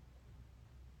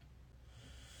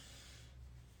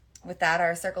 With that,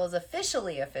 our circle is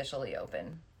officially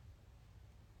open.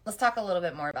 Let's talk a little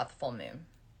bit more about the full moon.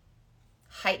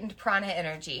 Heightened prana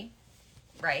energy,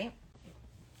 right?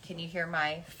 Can you hear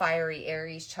my fiery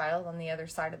Aries child on the other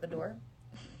side of the door?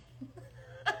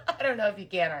 I don't know if you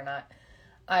can or not.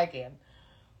 I can.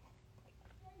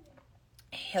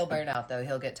 He'll burn out though.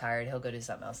 He'll get tired. He'll go do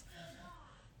something else.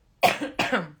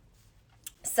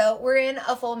 So we're in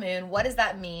a full moon. What does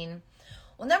that mean?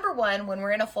 Well, number one, when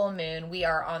we're in a full moon, we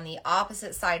are on the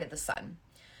opposite side of the sun.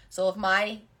 So if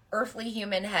my earthly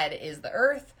human head is the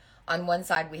earth, on one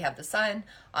side we have the sun,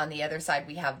 on the other side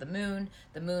we have the moon.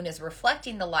 The moon is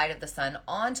reflecting the light of the sun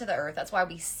onto the earth. That's why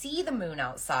we see the moon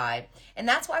outside, and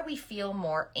that's why we feel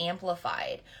more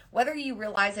amplified. Whether you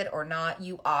realize it or not,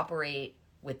 you operate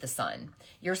with the sun.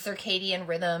 Your circadian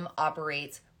rhythm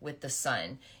operates with the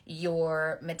sun.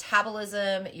 Your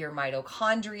metabolism, your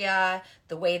mitochondria,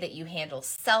 the way that you handle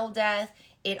cell death,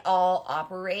 it all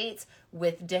operates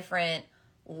with different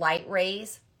light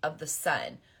rays of the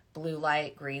sun. Blue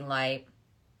light, green light,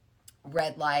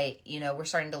 red light. You know, we're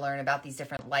starting to learn about these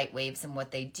different light waves and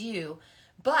what they do.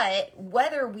 But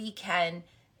whether we can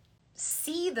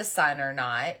see the sun or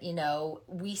not,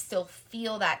 we still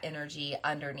feel that energy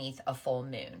underneath a full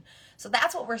moon. So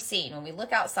that's what we're seeing. When we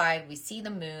look outside, we see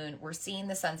the moon, we're seeing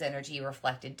the sun's energy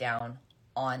reflected down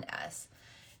on us.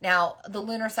 Now, the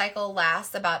lunar cycle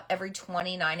lasts about every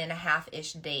 29 and a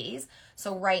half-ish days.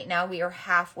 So right now we are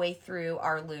halfway through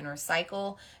our lunar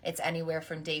cycle. It's anywhere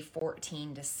from day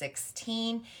 14 to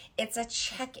 16. It's a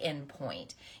check-in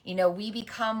point. We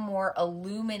become more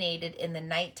illuminated in the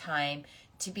nighttime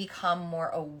to become more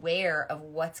aware of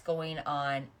what's going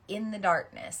on in the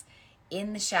darkness,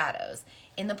 in the shadows,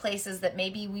 in the places that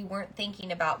maybe we weren't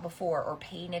thinking about before or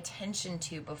paying attention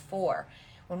to before.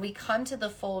 When we come to the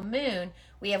full moon,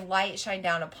 we have light shine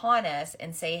down upon us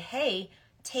and say, hey,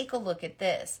 take a look at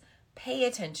this. Pay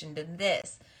attention to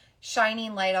this.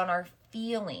 Shining light on our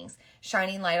feelings,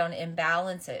 shining light on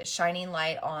imbalances, shining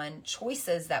light on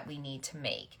choices that we need to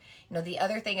make. The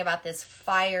other thing about this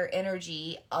fire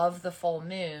energy of the full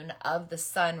moon, of the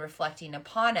sun reflecting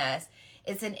upon us,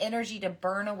 it's an energy to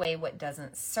burn away what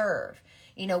doesn't serve.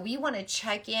 We want to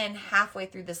check in halfway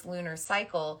through this lunar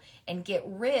cycle and get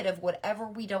rid of whatever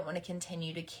we don't want to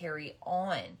continue to carry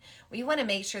on. We want to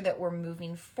make sure that we're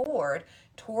moving forward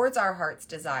towards our heart's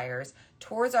desires,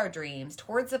 towards our dreams,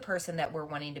 towards the person that we're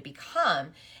wanting to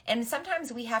become. And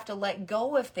sometimes we have to let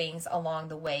go of things along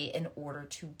the way in order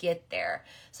to get there.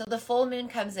 So the full moon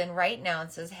comes in right now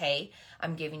and says, hey,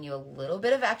 I'm giving you a little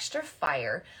bit of extra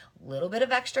fire, a little bit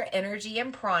of extra energy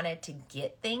and prana to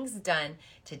get things done,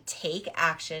 to take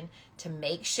action, to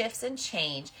make shifts and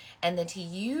change, and then to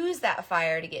use that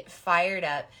fire to get fired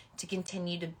up to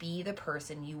continue to be the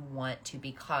person you want to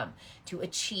become, to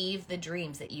achieve the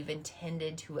dreams that you've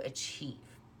intended to achieve.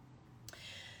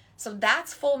 So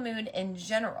that's full moon in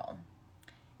general.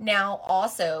 Now,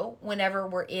 also, whenever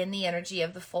we're in the energy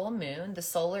of the full moon, the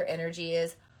solar energy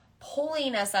is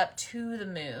pulling us up to the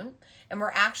moon, and we're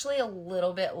actually a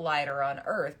little bit lighter on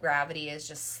Earth. Gravity is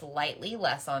just slightly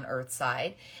less on Earth's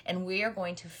side, and we are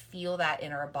going to feel that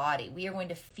in our body. We are going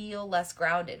to feel less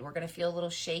grounded. We're going to feel a little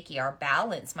shaky. Our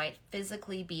balance might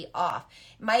physically be off.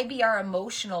 It might be our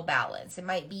emotional balance. It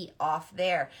might be off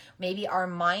there. Maybe our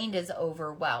mind is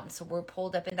overwhelmed, so we're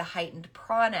pulled up into heightened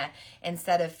prana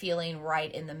instead of feeling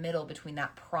right in the middle between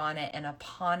that prana and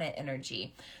apana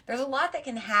energy. There's a lot that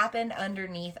can happen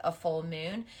underneath a full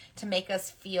moon to make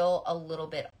us feel a little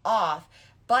bit off,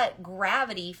 but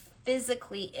gravity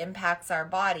physically impacts our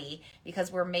body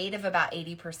because we're made of about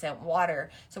 80% water.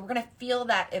 So we're going to feel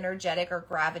that energetic or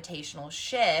gravitational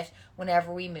shift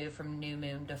whenever we move from new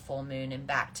moon to full moon and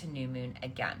back to new moon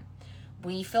again.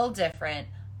 We feel different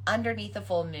underneath a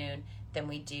full moon than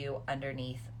we do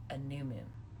underneath a new moon.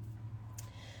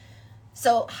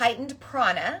 So heightened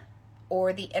prana,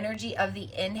 or the energy of the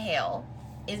inhale,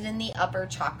 is in the upper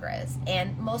chakras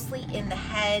and mostly in the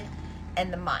head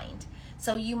and the mind.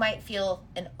 So you might feel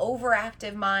an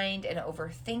overactive mind, an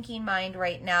overthinking mind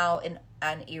right now,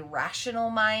 an irrational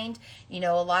mind. A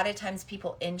lot of times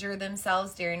people injure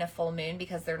themselves during a full moon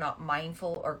because they're not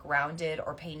mindful or grounded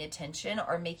or paying attention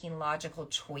or making logical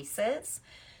choices.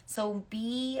 So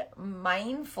be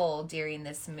mindful during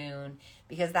this moon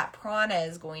because that prana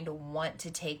is going to want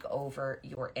to take over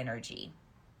your energy.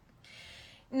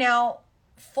 Now,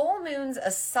 full moons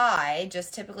aside,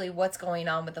 just typically what's going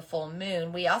on with the full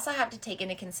moon, we also have to take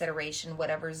into consideration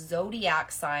whatever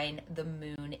zodiac sign the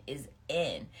moon is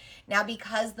in. Now,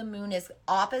 because the moon is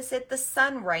opposite the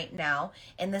sun right now,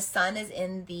 and the sun is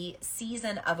in the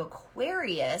season of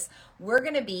Aquarius, we're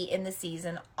going to be in the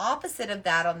season opposite of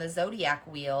that on the zodiac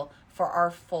wheel for our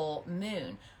full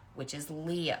moon, which is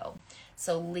Leo.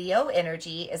 So Leo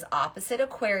energy is opposite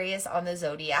Aquarius on the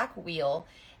zodiac wheel,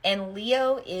 and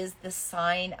Leo is the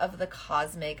sign of the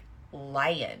cosmic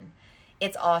lion.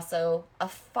 It's also a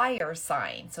fire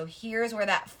sign. So here's where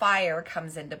that fire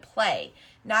comes into play.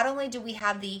 Not only do we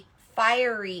have the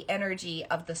fiery energy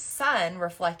of the sun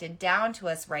reflected down to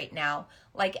us right now,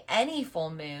 like any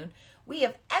full moon, we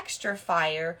have extra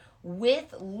fire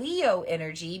with Leo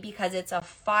energy because it's a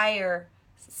fire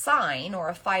sign or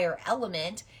a fire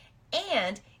element,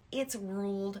 and it's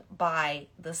ruled by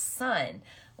the sun.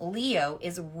 Leo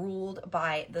is ruled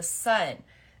by the sun.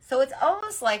 So it's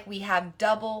almost like we have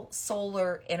double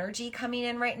solar energy coming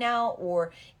in right now,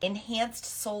 or enhanced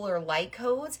solar light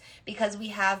codes, because we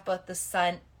have both the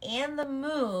sun and the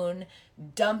moon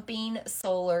dumping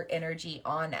solar energy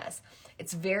on us.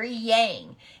 It's very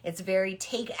yang. It's very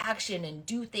take action and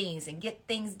do things and get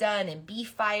things done and be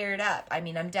fired up. I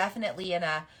mean, I'm definitely in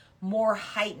a more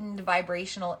heightened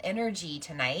vibrational energy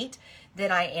tonight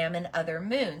than I am in other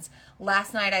moons.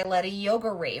 Last night I led a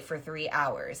yoga rave for 3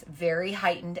 hours. Very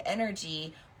heightened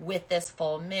energy with this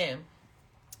full moon.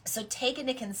 So take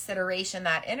into consideration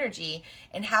that energy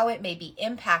and how it may be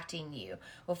impacting you.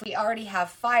 Well, if we already have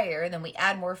fire, then we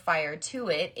add more fire to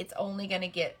it, it's only going to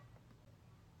get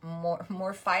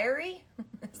more fiery.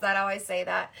 Is that how I say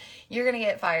that? You're going to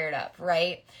get fired up,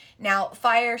 right? Now,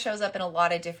 fire shows up in a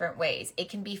lot of different ways. It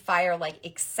can be fire like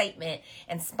excitement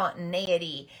and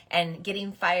spontaneity and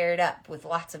getting fired up with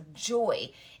lots of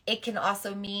joy. It can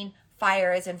also mean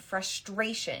fire as in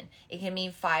frustration. It can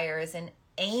mean fire as in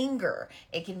anger.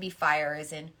 It can be fire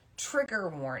as in trigger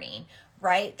warning,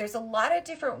 right? There's a lot of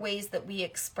different ways that we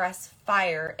express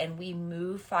fire and we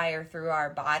move fire through our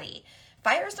body.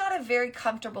 Fire is not a very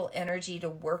comfortable energy to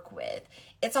work with.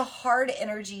 It's a hard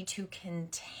energy to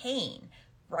contain,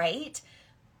 right?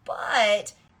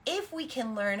 But if we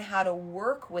can learn how to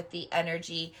work with the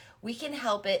energy, we can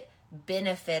help it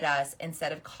benefit us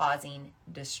instead of causing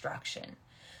destruction.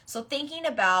 So thinking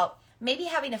about maybe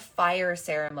having a fire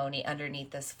ceremony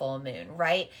underneath this full moon,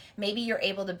 right? Maybe you're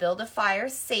able to build a fire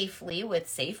safely with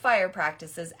safe fire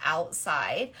practices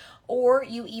outside, or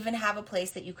you even have a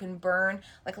place that you can burn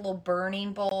like a little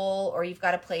burning bowl, or you've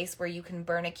got a place where you can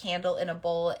burn a candle in a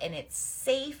bowl and it's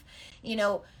safe.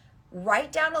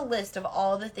 Write down a list of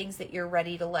all the things that you're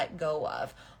ready to let go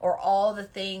of, or all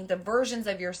the versions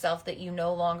of yourself that you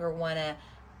no longer want to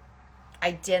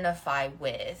identify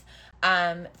with.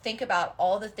 Think about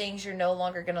all the things you're no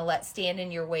longer going to let stand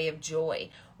in your way of joy.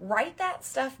 Write that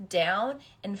stuff down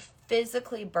and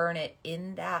physically burn it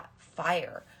in that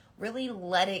fire. Really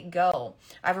let it go.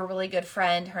 I have a really good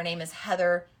friend. Her name is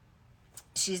Heather.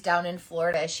 She's down in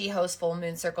Florida. She hosts full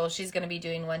moon circles. She's going to be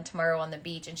doing one tomorrow on the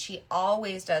beach, and she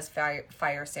always does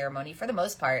fire ceremony. For the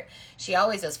most part, she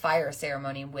always does fire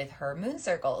ceremony with her moon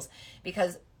circles,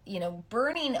 because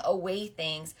burning away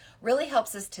things really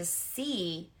helps us to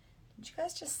see. Did you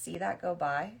guys just see that go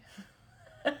by?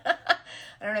 I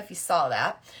don't know if you saw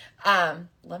that.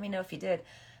 Let me know if you did.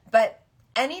 But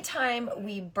anytime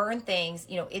we burn things,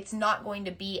 it's not going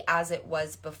to be as it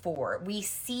was before. We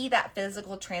see that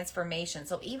physical transformation.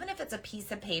 So even if it's a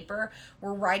piece of paper,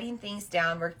 we're writing things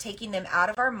down, we're taking them out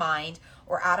of our mind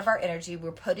or out of our energy,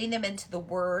 we're putting them into the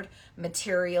word,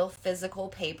 material, physical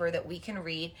paper that we can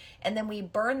read, and then we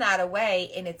burn that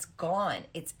away and it's gone.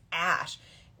 It's ash.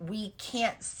 We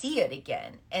can't see it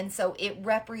again. And so it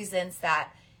represents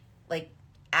that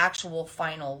actual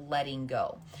final letting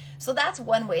go. So that's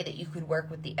one way that you could work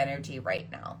with the energy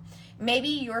right now. Maybe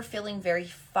you're feeling very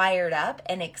fired up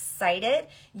and excited.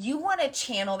 You want to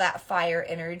channel that fire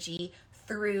energy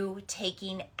through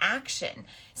taking action.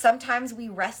 Sometimes we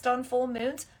rest on full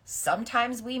moons,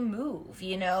 sometimes we move.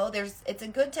 It's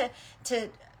good to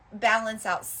balance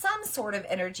out some sort of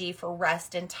energy for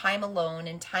rest and time alone,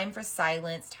 and time for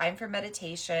silence, time for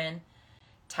meditation,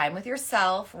 time with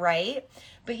yourself, right?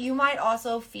 But you might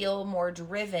also feel more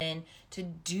driven to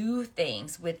do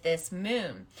things with this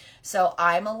moon. So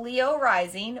I'm a Leo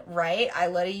rising, right? I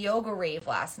led a yoga rave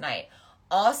last night.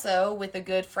 Also, with a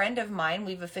good friend of mine,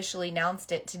 we've officially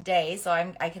announced it today, so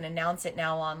I can announce it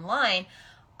now online.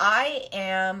 I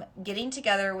am getting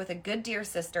together with a good dear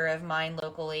sister of mine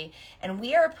locally, and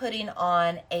we are putting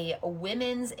on a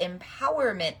women's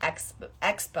empowerment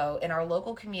expo in our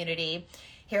local community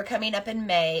here coming up in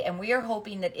May, and we are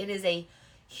hoping that it is a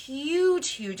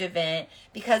huge event,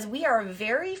 because we are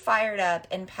very fired up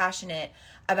and passionate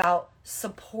about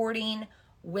supporting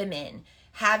women,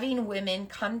 having women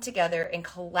come together and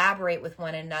collaborate with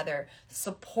one another,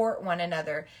 support one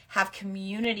another, have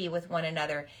community with one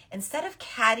another, instead of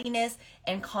cattiness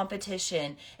and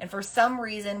competition. And for some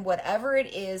reason, whatever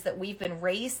it is that we've been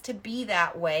raised to be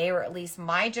that way, or at least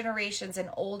my generations and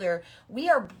older, we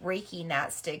are breaking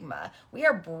that stigma. We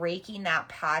are breaking that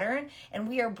pattern, and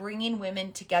we are bringing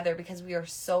women together because we are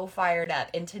so fired up.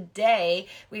 And today,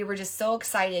 we were just so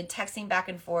excited, texting back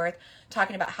and forth,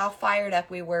 talking about how fired up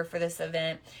we were for this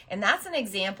event. And that's an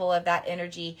example of that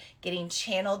energy getting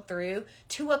channeled through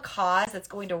to a cause that's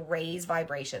going to raise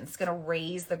vibrations. It's going to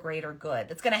raise the greater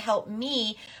good. It's going to help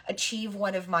me achieve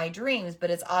one of my dreams, but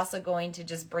it's also going to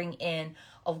just bring in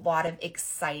a lot of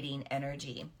exciting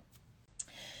energy.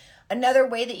 Another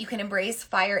way that you can embrace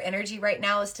fire energy right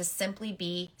now is to simply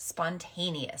be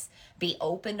spontaneous. Be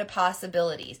open to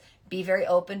possibilities. Be very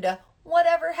open to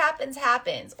whatever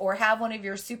happens, or have one of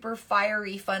your super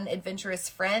fiery, fun, adventurous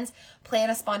friends plan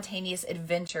a spontaneous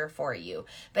adventure for you.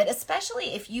 But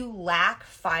especially if you lack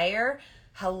fire,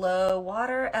 hello,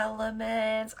 water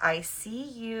elements, I see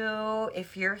you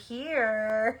if you're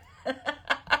here.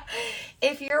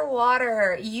 If you're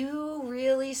water, you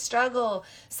really struggle.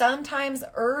 Sometimes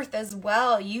earth as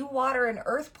well. You water and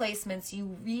earth placements,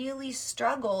 you really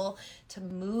struggle to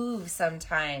move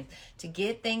sometimes, to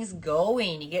get things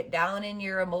going. You get down in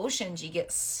your emotions, you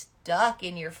get stuck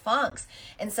in your funks.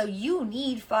 And so you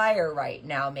need fire right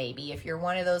now. Maybe if you're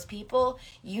one of those people,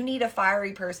 you need a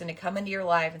fiery person to come into your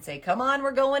life and say, come on,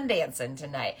 we're going dancing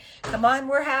tonight. Come on,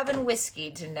 we're having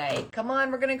whiskey tonight. Come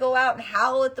on, we're going to go out and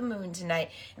howl at the moon tonight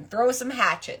and throw some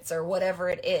hatchets or whatever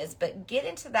it is. But get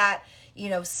into that,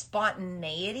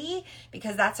 spontaneity,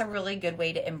 because that's a really good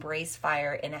way to embrace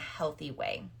fire in a healthy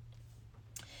way.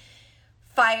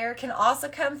 Fire can also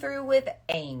come through with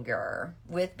anger,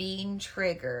 with being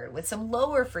triggered, with some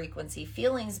lower frequency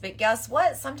feelings. But guess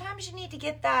what? Sometimes you need to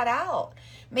get that out.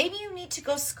 Maybe you need to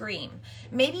go scream.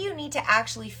 Maybe you need to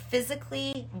actually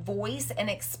physically voice and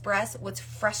express what's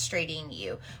frustrating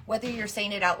you, whether you're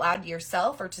saying it out loud to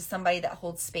yourself or to somebody that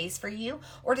holds space for you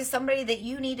or to somebody that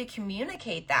you need to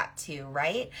communicate that to,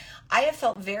 right? I have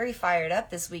felt very fired up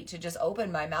this week to just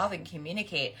open my mouth and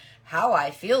communicate how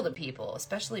I feel to people,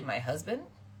 especially my husband.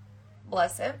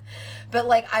 Bless him. But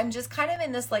I'm just kind of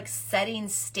in this setting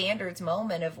standards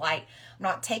moment of I'm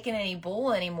not taking any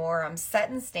bull anymore. I'm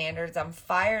setting standards. I'm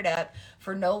fired up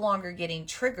for no longer getting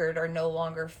triggered or no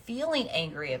longer feeling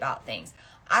angry about things.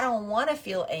 I don't want to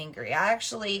feel angry.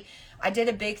 I did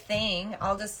a big thing.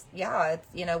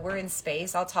 We're in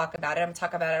space. I'll talk about it. I'm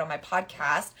talking about it on my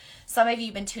podcast. Some of you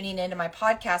have been tuning into my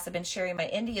podcast. I've been sharing my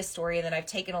India story, and then I've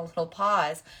taken a little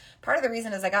pause. Part of the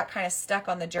reason is I got kind of stuck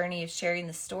on the journey of sharing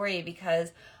the story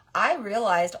because I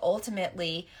realized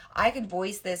ultimately I could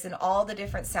voice this in all the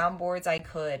different soundboards I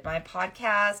could. My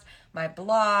podcast, my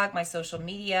blog, my social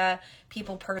media,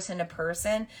 people person to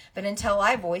person. But until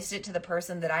I voiced it to the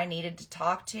person that I needed to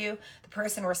talk to, the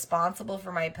person responsible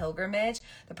for my pilgrimage,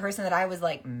 the person that I was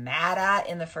mad at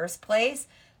in the first place,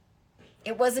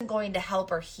 it wasn't going to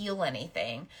help or heal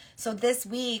anything. So this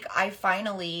week I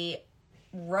finally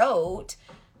wrote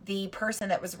the person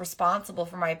that was responsible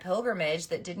for my pilgrimage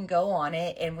that didn't go on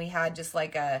it, and we had just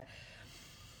a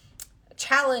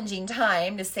challenging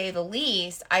time, to say the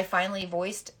least. I finally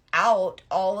voiced out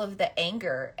all of the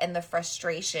anger and the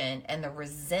frustration and the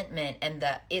resentment and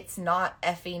the it's not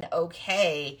effing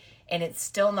okay, and it's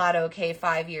still not okay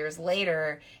 5 years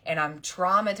later, and I'm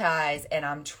traumatized and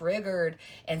I'm triggered,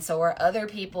 and so are other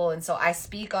people, and so I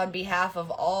speak on behalf of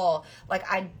all.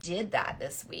 I did that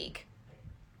this week,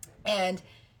 and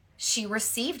she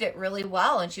received it really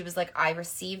well. And she was like, I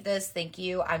received this. Thank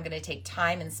you. I'm going to take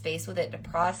time and space with it to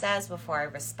process before I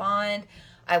respond.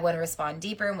 I want to respond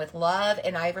deeper and with love.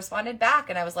 And I responded back,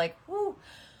 and I was like, whoo,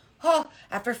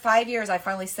 after 5 years, I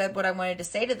finally said what I wanted to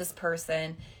say to this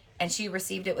person. And she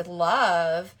received it with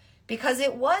love, because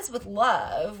it was with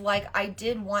love. I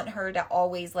did want her to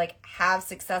always have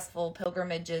successful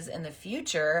pilgrimages in the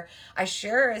future. I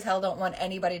sure as hell don't want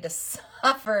anybody to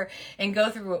suffer and go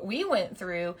through what we went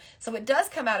through. So it does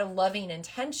come out of loving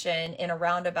intention in a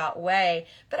roundabout way,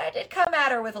 but I did come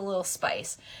at her with a little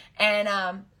spice. And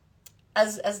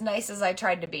as nice as I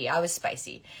tried to be, I was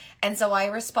spicy. And so I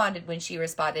responded when she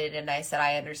responded, and I said,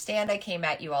 I understand I came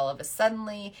at you all of a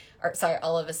sudden.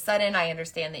 I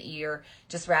understand that you're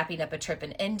just wrapping up a trip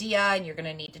in India and you're going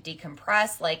to need to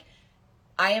decompress.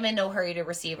 I am in no hurry to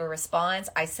receive a response.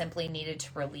 I simply needed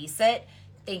to release it.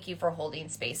 Thank you for holding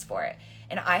space for it.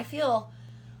 And I feel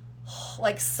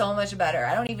so much better.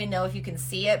 I don't even know if you can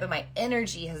see it, but my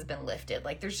energy has been lifted.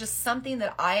 There's just something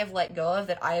that I have let go of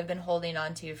that I have been holding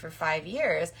on to for 5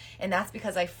 years. And that's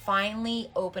because I finally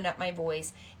opened up my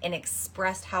voice and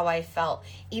expressed how I felt.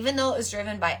 Even though it was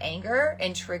driven by anger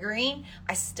and triggering,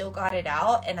 I still got it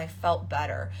out and I felt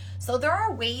better. So there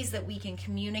are ways that we can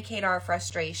communicate our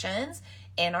frustrations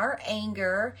and our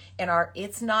anger and our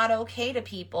it's not okay to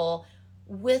people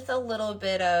with a little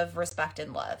bit of respect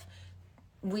and love.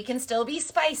 We can still be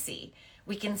spicy.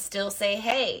 We can still say,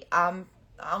 hey, I'm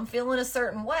feeling a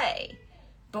certain way.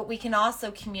 But we can also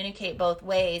communicate both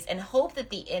ways and hope that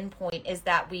the end point is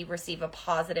that we receive a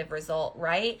positive result,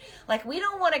 right? We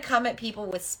don't want to come at people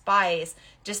with spice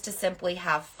just to simply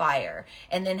have fire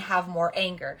and then have more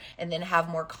anger and then have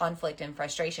more conflict and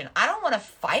frustration. I don't want to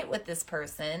fight with this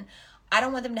person. I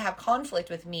don't want them to have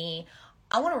conflict with me.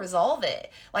 I want to resolve it.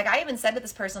 I even said to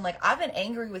this person, I've been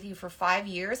angry with you for 5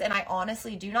 years, and I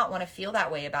honestly do not want to feel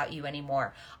that way about you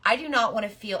anymore. I do not want to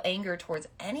feel anger towards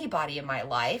anybody in my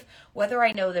life, whether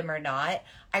I know them or not.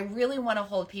 I really want to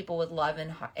hold people with love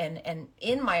and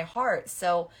in my heart.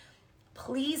 So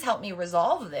please help me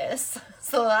resolve this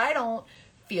so that I don't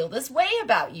feel this way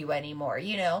about you anymore,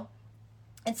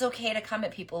 It's okay to come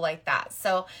at people like that.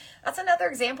 So that's another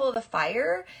example of the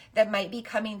fire that might be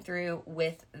coming through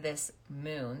with this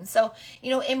moon. So,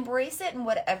 embrace it in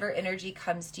whatever energy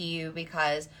comes to you,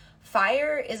 because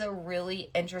fire is a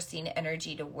really interesting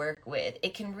energy to work with.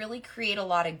 It can really create a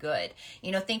lot of good.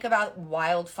 Think about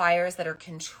wildfires that are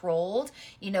controlled.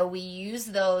 We use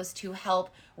those to help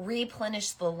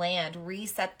replenish the land,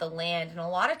 reset the land. And a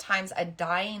lot of times a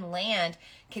dying land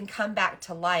can come back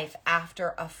to life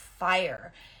after a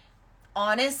fire.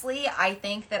 Honestly, I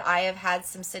think that I have had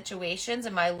some situations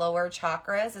in my lower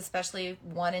chakras, especially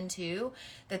 1 and 2,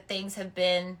 that things have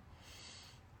been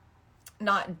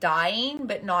not dying,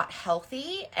 but not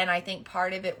healthy. And I think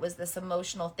part of it was this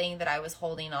emotional thing that I was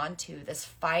holding on to, this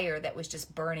fire that was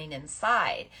just burning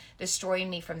inside,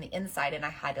 destroying me from the inside, and I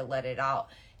had to let it out.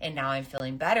 And now I'm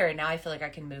feeling better. And now I feel like I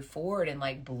can move forward and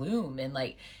like bloom and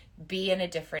like be in a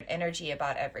different energy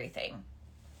about everything.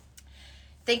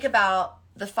 Think about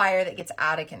the fire that gets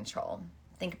out of control.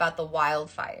 Think about the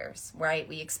wildfires, right?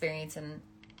 We experience in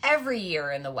every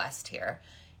year in the West here,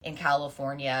 in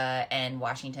California and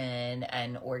Washington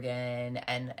and Oregon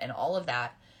and all of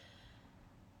that.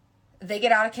 They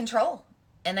get out of control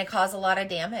and they cause a lot of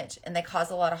damage and they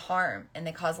cause a lot of harm and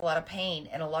they cause a lot of pain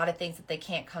and a lot of things that they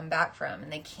can't come back from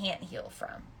and they can't heal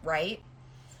from, right?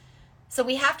 So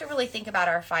we have to really think about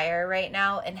our fire right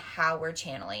now and how we're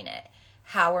channeling it,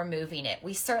 how we're moving it.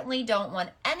 We certainly don't want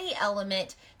any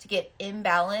element to get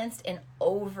imbalanced and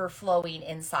overflowing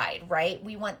inside, right?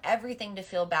 We want everything to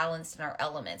feel balanced in our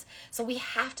elements. So we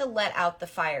have to let out the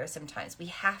fire sometimes. We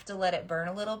have to let it burn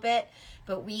a little bit,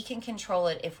 but we can control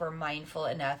it if we're mindful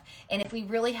enough and if we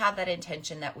really have that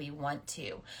intention that we want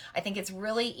to. I think it's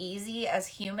really easy as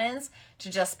humans to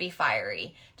just be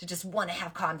fiery, to just want to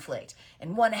have conflict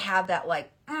and want to have that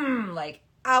like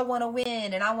I want to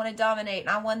win and I want to dominate and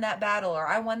I won that battle or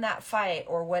I won that fight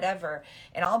or whatever.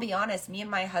 And I'll be honest, me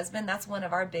and my husband, that's one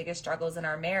of our biggest struggles in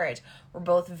our marriage. We're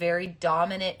both very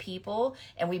dominant people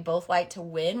and we both like to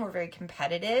win. We're very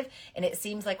competitive. And it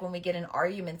seems like when we get in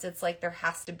arguments, it's like there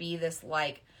has to be this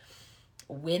like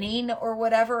winning or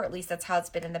whatever. At least that's how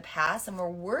it's been in the past. And we're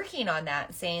working on that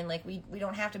and saying like, we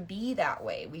don't have to be that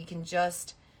way. We can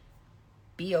just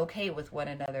be okay with one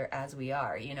another as we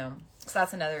are, So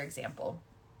that's another example.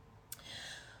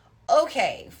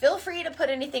 Okay, feel free to put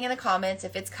anything in the comments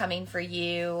if it's coming for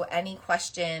you, any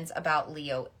questions about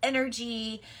Leo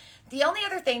energy. The only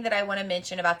other thing that I want to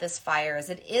mention about this fire is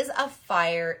it is a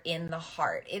fire in the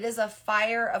heart. It is a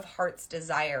fire of heart's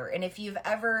desire. And if you've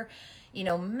ever,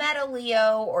 met a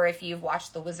Leo, or if you've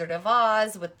watched The Wizard of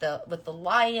Oz with the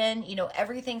lion,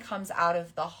 everything comes out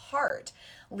of the heart.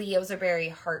 Leos are very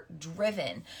heart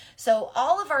driven. So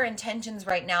all of our intentions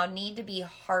right now need to be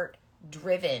heart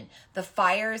driven. The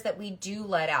fires that we do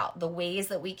let out, the ways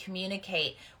that we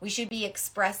communicate, we should be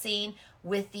expressing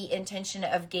with the intention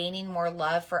of gaining more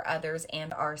love for others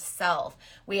and ourselves.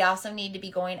 We also need to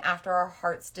be going after our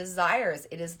heart's desires.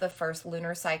 It is the first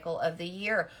lunar cycle of the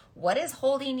year. What is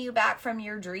holding you back from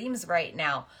your dreams right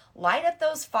now? Light up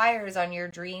those fires on your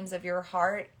dreams of your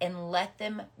heart and let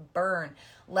them burn.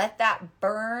 Let that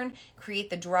burn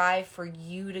create the drive for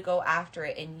you to go after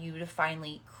it and you to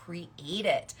finally create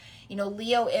it.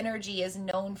 Leo energy is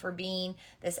known for being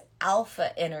this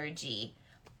alpha energy.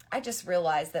 I just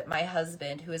realized that my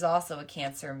husband, who is also a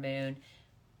Cancer moon,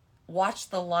 watched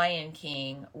The Lion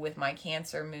King with my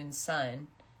Cancer moon son,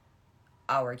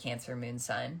 our Cancer moon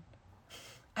son.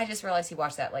 I just realized he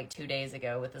watched that like 2 days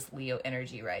ago with this Leo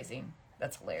energy rising.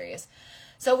 That's hilarious.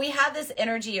 So we have this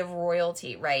energy of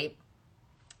royalty, right?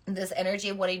 This energy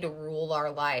of wanting to rule our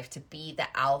life, to be the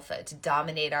alpha, to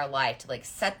dominate our life, to like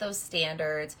set those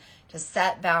standards, to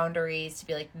set boundaries, to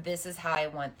be like, this is how I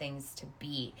want things to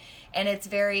be. And it's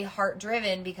very heart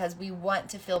driven because we want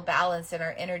to feel balanced in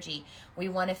our energy. We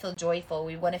want to feel joyful.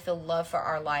 We want to feel love for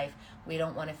our life. We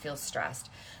don't want to feel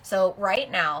stressed. So right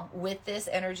now, with this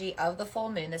energy of the full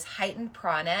moon, this heightened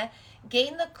prana,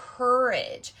 gain the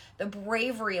courage, the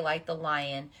bravery like the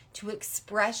lion to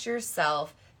express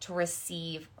yourself, to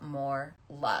receive more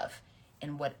love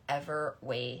in whatever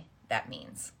way that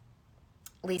means.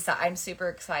 Lisa, I'm super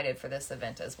excited for this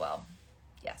event as well.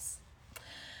 Yes.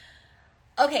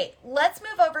 Okay, let's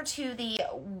move over to the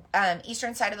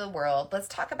eastern side of the world. Let's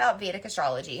talk about Vedic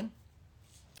astrology.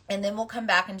 And then we'll come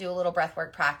back and do a little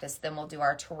breathwork practice. Then we'll do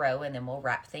our tarot and then we'll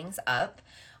wrap things up.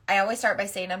 I always start by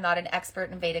saying I'm not an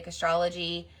expert in Vedic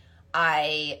astrology.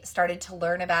 I started to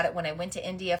learn about it when I went to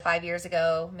India 5 years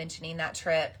ago, mentioning that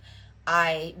trip.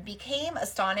 I became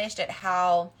astonished at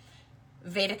how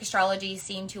Vedic astrology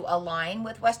seemed to align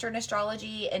with Western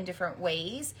astrology in different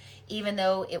ways, even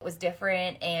though it was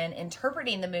different and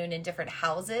interpreting the moon in different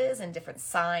houses and different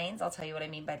signs. I'll tell you what I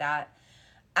mean by that.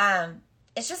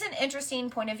 It's just an interesting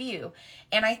point of view.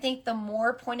 And I think the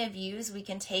more point of views we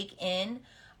can take in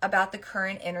about the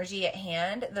current energy at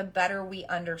hand, the better we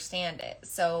understand it.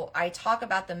 So I talk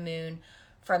about the moon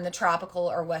from the tropical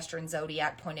or Western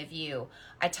zodiac point of view.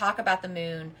 I talk about the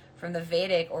moon from the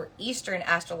Vedic or Eastern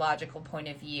astrological point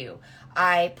of view.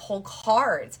 I pull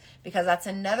cards because that's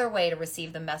another way to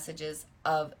receive the messages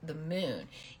of the moon.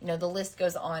 You know, the list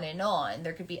goes on and on.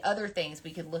 There could be other things.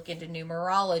 We could look into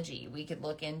numerology. We could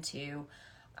look into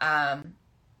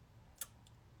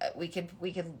we could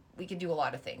do a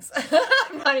lot of things.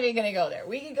 I'm not even going to go there.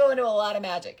 We could go into a lot of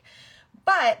magic.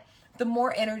 But the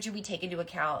more energy we take into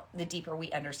account, the deeper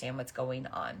we understand what's going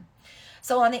on.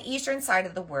 So on the eastern side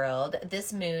of the world,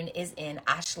 this moon is in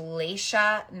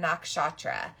Ashlesha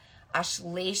Nakshatra.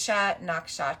 Ashlesha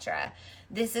Nakshatra.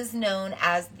 This is known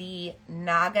as the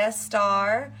Naga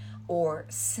star or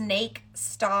snake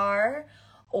star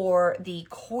or the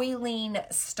coiling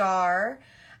star.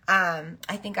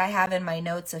 I think I have in my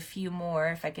notes a few more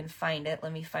if I can find it.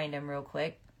 Let me find them real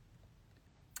quick.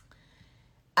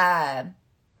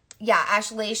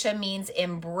 Ashlesha means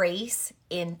embrace,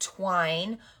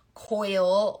 entwine,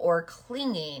 coil, or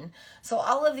clinging. So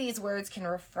all of these words can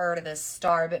refer to this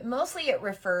star, but mostly it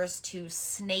refers to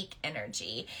snake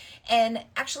energy. And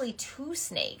actually two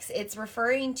snakes. It's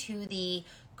referring to the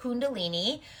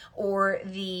Kundalini or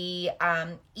the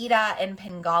Ida and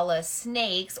Pingala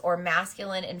snakes, or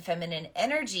masculine and feminine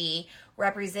energy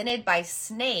represented by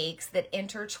snakes that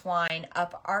intertwine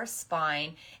up our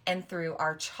spine and through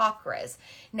our chakras.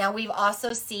 Now, we've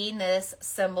also seen this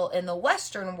symbol in the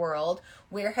Western world.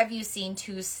 Where have you seen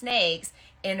two snakes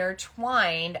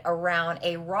intertwined around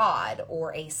a rod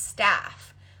or a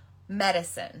staff?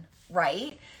 Medicine,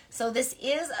 right? So this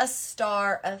is a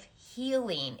star of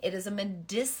healing. It is a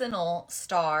medicinal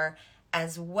star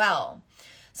as well.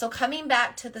 So coming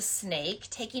back to the snake,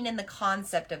 taking in the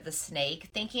concept of the snake,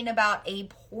 thinking about a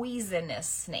poisonous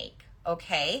snake,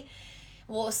 okay?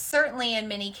 Well, certainly in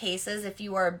many cases, if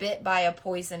you are bit by a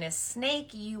poisonous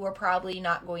snake, you are probably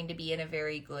not going to be in a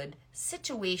very good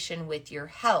situation with your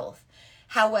health.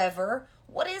 However,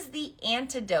 what is the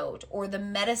antidote or the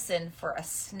medicine for a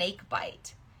snake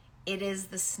bite? It is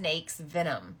the snake's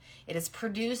venom. It is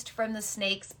produced from the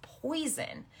snake's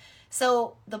poison.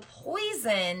 So the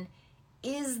poison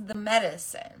is the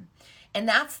medicine. And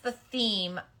that's the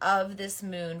theme of this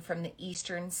moon from the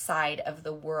eastern side of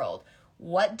the world.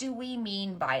 What do we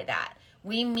mean by that?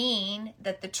 We mean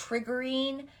that the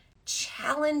triggering,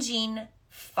 challenging,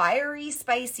 fiery,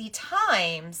 spicy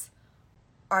times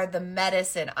are the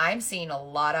medicine. I'm seeing a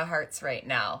lot of hearts right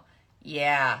now.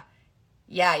 Yeah,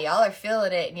 y'all are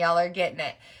feeling it and y'all are getting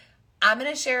it. I'm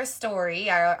going to share a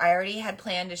story. I already had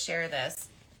planned to share this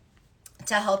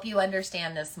to help you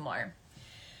understand this more.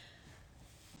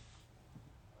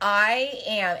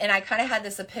 I kind of had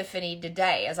this epiphany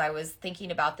today as I was thinking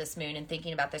about this moon and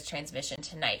thinking about this transmission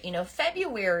tonight. You know,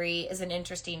 February is an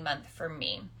interesting month for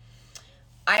me.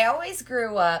 I always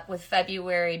grew up with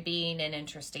February being an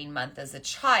interesting month as a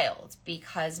child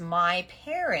because my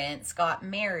parents got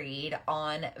married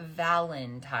on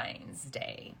Valentine's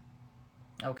Day.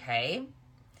 Okay.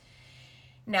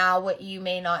 Now, what you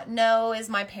may not know is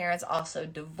my parents also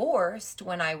divorced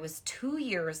when I was 2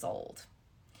 years old.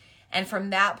 And from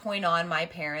that point on, my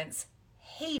parents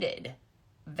hated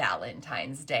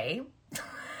Valentine's Day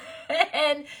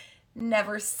and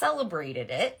never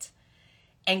celebrated it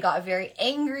and got very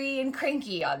angry and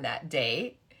cranky on that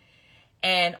day.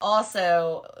 And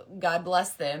also, God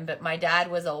bless them, but my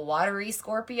dad was a watery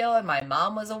Scorpio and my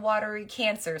mom was a watery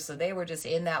Cancer. So they were just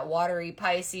in that watery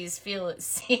Pisces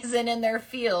season in their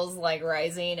feels like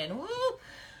rising. And woo,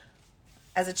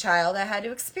 as a child, I had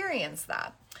to experience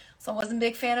that. So I wasn't a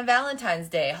big fan of Valentine's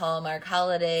Day, Hallmark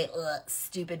holiday,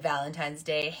 stupid Valentine's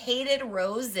Day. Hated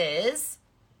roses.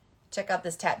 Check out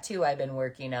this tattoo I've been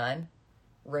working on.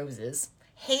 Roses.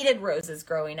 Hated roses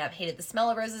growing up. Hated the smell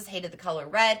of roses. Hated the color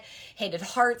red. Hated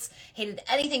hearts. Hated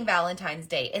anything Valentine's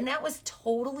Day. And that was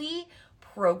totally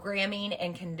programming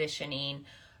and conditioning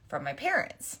from my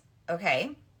parents.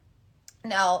 Okay.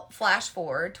 Now, flash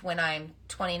forward to when I'm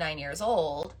 29 years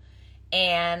old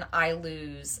and I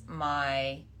lose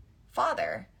my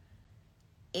father.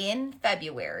 In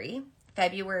February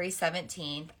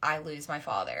 17th, I lose my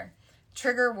father.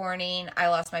 Trigger warning, I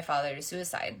lost my father to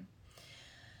suicide.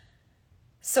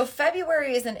 So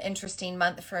February is an interesting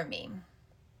month for me.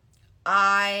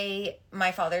 My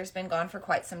father's been gone for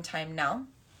quite some time now.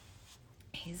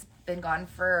 He's been gone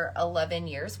for 11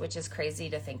 years, which is crazy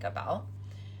to think about.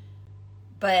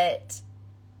 But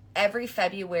every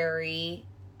February,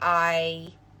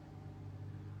 I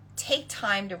take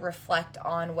time to reflect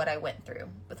on what I went through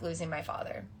with losing my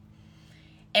father.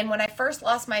 And when I first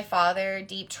lost my father,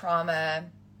 deep trauma,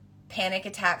 panic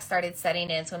attacks started setting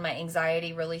in. So when my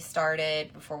anxiety really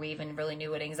started, before we even really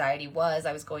knew what anxiety was,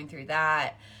 I was going through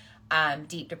that.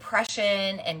 Deep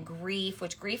depression and grief,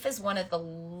 which grief is one of the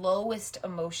lowest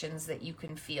emotions that you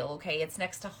can feel, okay? It's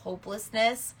next to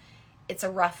hopelessness. It's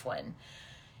a rough one.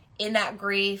 In that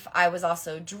grief, I was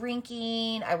also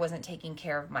drinking. I wasn't taking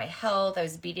care of my health. I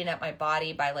was beating up my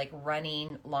body by like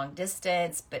running long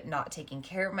distance, but not taking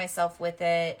care of myself with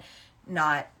it,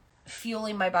 not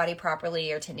fueling my body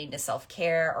properly or tending to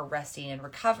self-care or resting and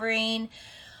recovering.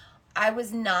 I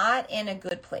was not in a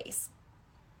good place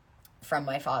from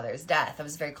my father's death. I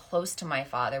was very close to my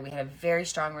father. We had a very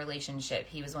strong relationship.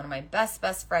 He was one of my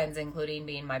best friends, including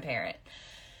being my parent.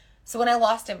 So when I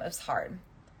lost him, it was hard.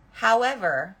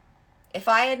 However, if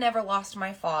I had never lost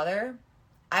my father,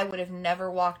 I would have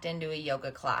never walked into a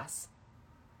yoga class.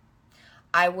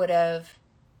 I would have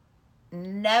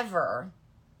never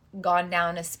gone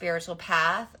down a spiritual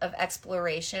path of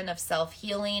exploration, of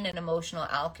self-healing and emotional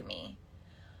alchemy.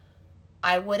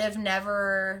 I would have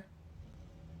never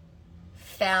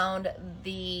found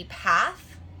the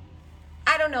path.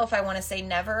 I don't know if I want to say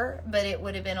never, but it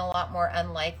would have been a lot more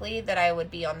unlikely that I would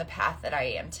be on the path that I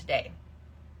am today.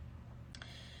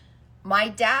 My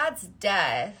dad's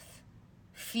death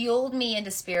fueled me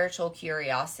into spiritual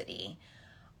curiosity.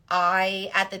 I,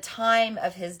 at the time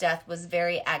of his death, was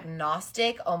very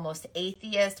agnostic, almost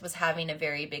atheist, was having a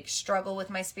very big struggle with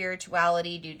my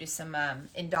spirituality due to some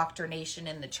indoctrination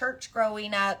in the church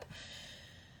growing up.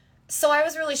 So I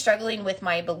was really struggling with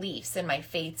my beliefs and my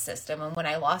faith system. And when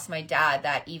I lost my dad,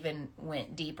 that even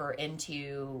went deeper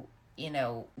into,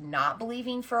 not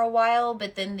believing for a while,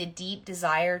 but then the deep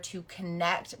desire to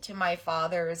connect to my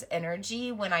father's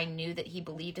energy when I knew that he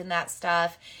believed in that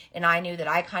stuff and I knew that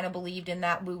I kind of believed in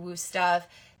that woo-woo stuff.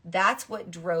 That's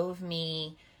what drove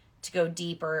me to go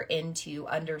deeper into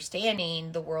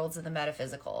understanding the worlds of the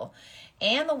metaphysical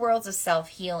and the worlds of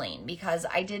self-healing, because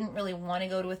I didn't really want to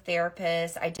go to a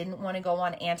therapist. I didn't want to go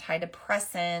on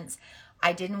antidepressants.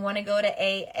 I didn't want to go to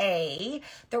AA.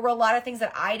 There were a lot of things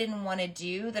that I didn't want to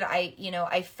do that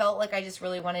I felt like I just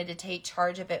really wanted to take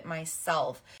charge of it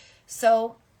myself.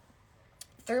 So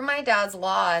through my dad's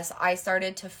loss, I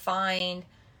started to find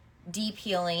deep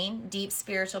healing, deep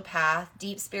spiritual path,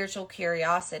 deep spiritual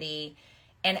curiosity.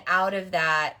 And out of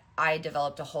that, I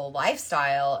developed a whole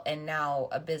lifestyle and now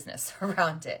a business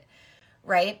around it,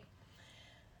 right?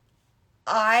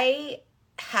 I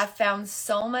have found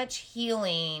so much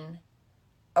healing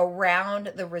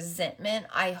around the resentment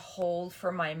I hold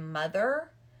for my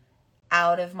mother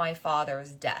out of my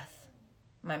father's death.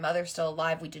 My mother's still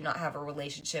alive. We do not have a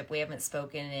relationship. We haven't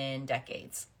spoken in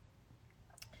decades.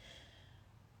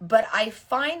 But I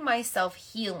find myself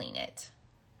healing it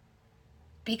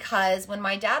because when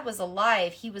my dad was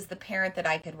alive, he was the parent that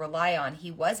I could rely on.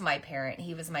 He was my parent.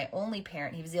 He was my only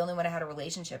parent. He was the only one I had a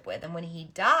relationship with. And when he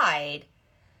died,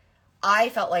 I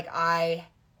felt like I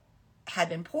had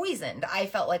been poisoned. I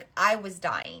felt like I was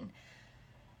dying.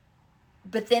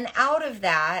 But then out of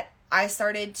that, I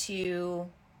started to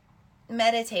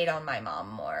meditate on my mom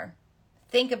more.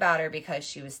 Think about her because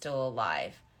she was still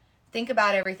alive. Think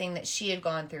about everything that she had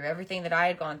gone through, everything that I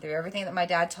had gone through, everything that my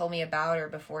dad told me about her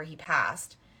before he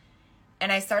passed.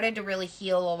 And I started to really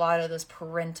heal a lot of those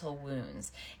parental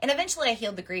wounds. And eventually I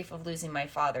healed the grief of losing my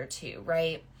father too,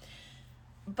 right?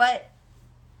 But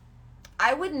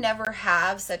I would never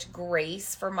have such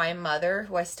grace for my mother,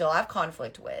 who I still have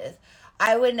conflict with.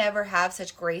 I would never have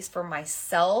such grace for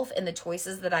myself and the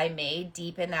choices that I made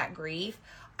deep in that grief.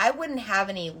 I wouldn't have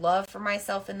any love for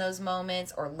myself in those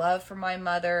moments or love for my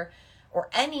mother or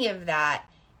any of that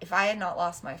if I had not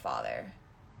lost my father.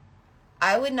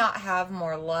 I would not have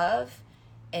more love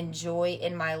and joy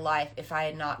in my life if I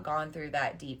had not gone through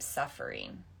that deep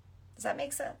suffering. Does that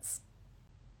make sense?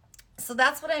 So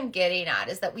that's what I'm getting at,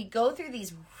 is that we go through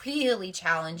these really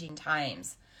challenging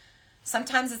times.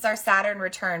 Sometimes it's our Saturn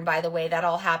return. By the way, that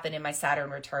all happened in my Saturn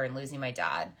return, losing my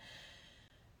dad.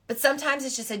 But sometimes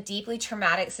it's just a deeply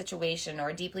traumatic situation or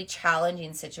a deeply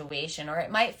challenging situation, or it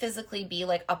might physically be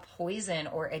like a poison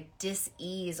or a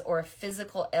dis-ease or a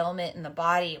physical ailment in the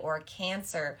body or a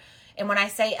cancer. And when I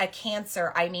say a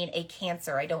cancer, I mean a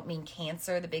cancer. I don't mean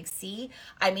cancer, the big C.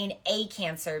 I mean a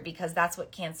cancer, because that's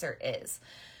what cancer is.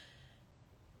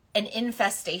 An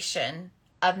infestation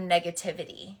of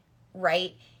negativity,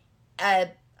 right?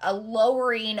 A a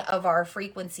lowering of our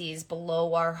frequencies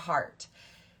below our heart,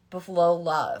 below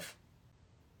love.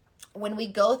 When we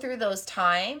go through those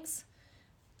times,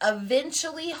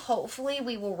 eventually, hopefully,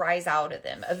 we will rise out of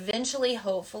them. Eventually,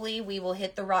 hopefully, we will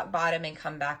hit the rock bottom and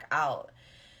come back out.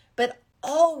 But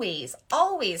always,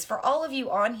 always, for all of you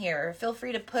on here, feel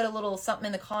free to put a little something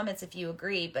in the comments if you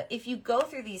agree. But if you go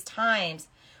through these times,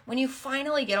 when you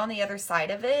finally get on the other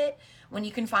side of it, when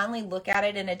you can finally look at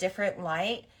it in a different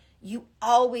light, you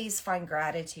always find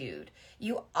gratitude.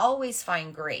 You always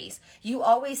find grace. You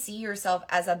always see yourself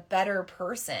as a better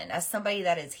person, as somebody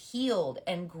that is healed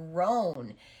and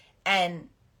grown and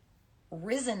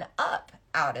risen up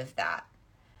out of that.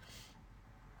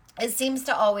 It seems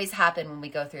to always happen when we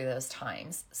go through those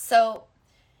times. So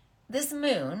this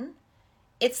moon,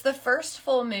 it's the first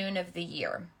full moon of the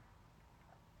year.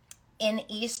 In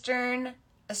Eastern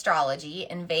astrology,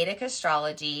 in Vedic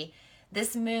astrology,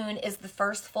 this moon is the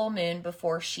first full moon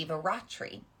before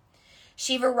Shivaratri.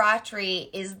 Shivaratri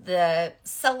is the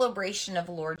celebration of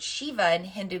Lord Shiva in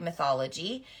Hindu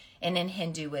mythology and in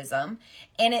Hinduism.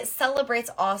 And it celebrates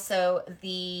also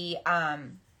the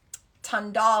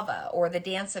Tandava, or the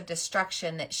dance of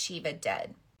destruction that Shiva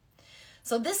did.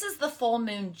 So this is the full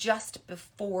moon just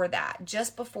before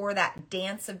that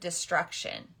dance of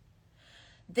destruction.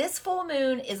 This full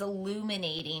moon is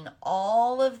illuminating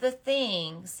all of the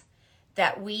things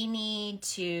that we need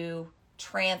to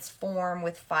transform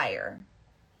with fire,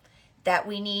 that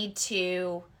we need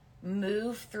to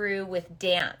move through with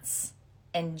dance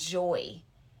and joy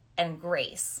and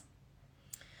grace.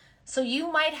 So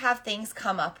you might have things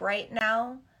come up right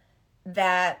now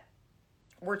that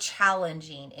were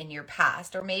challenging in your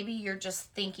past, or maybe you're just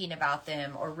thinking about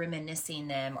them or reminiscing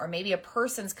them, or maybe a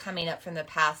person's coming up from the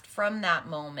past from that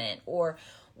moment, or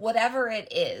whatever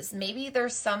it is. Maybe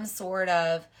there's some sort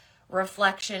of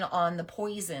reflection on the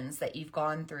poisons that you've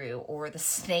gone through, or the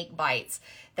snake bites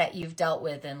that you've dealt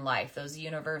with in life, those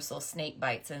universal snake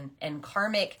bites and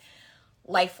karmic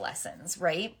life lessons,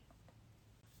 right?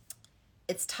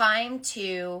 It's time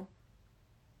to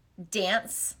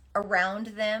dance around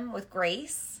them with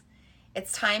grace.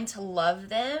 It's time to love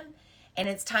them, and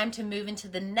it's time to move into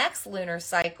the next lunar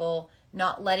cycle,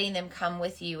 not letting them come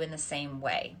with you in the same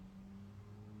way.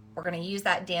 We're going to use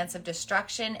that dance of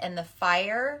destruction and the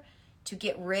fire to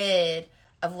get rid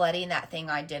of letting that thing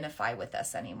identify with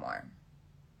us anymore.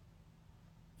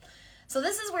 So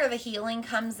this is where the healing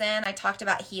comes in. I talked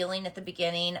about healing at the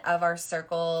beginning of our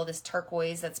circle, this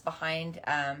turquoise that's behind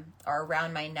or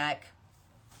around my neck.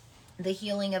 The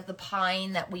healing of the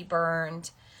pine that we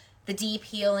burned, the deep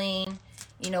healing,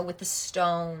 with the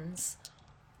stones.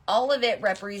 All of it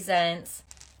represents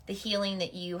the healing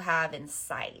that you have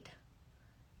inside.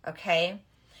 Okay?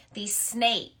 These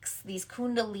snakes, these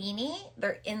kundalini,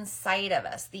 they're inside of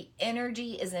us. The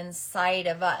energy is inside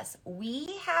of us.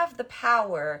 We have the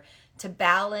power to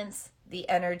balance the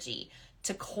energy,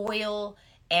 to coil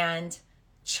and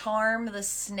charm the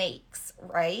snakes,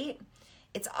 right?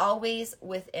 It's always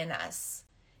within us.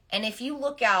 And if you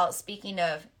look out, speaking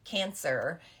of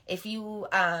cancer, if you,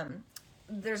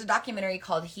 there's a documentary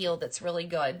called Heal that's really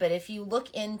good, but if you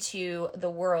look into the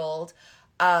world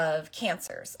of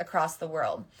cancers across the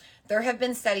world, there have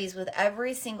been studies with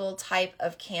every single type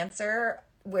of cancer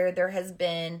where there has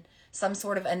been some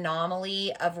sort of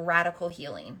anomaly of radical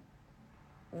healing,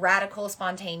 radical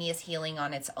spontaneous healing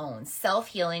on its own,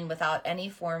 self-healing without any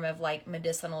form of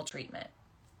medicinal treatment.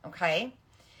 Okay?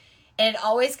 And it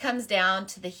always comes down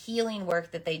to the healing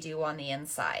work that they do on the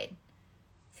inside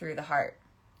through the heart.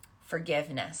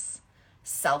 Forgiveness,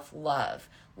 self-love,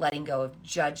 letting go of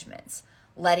judgments,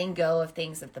 letting go of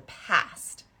things of the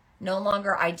past, no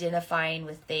longer identifying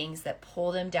with things that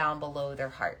pull them down below their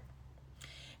heart.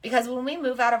 Because when we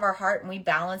move out of our heart and we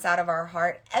balance out of our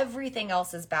heart, everything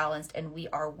else is balanced and we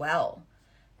are well.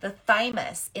 The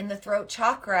thymus in the throat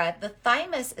chakra, the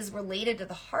thymus is related to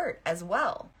the heart as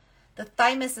well. The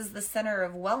thymus is the center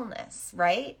of wellness,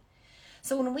 right?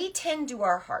 So when we tend to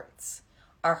our heart's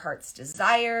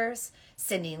desires,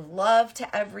 sending love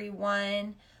to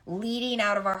everyone, leading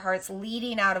out of our hearts,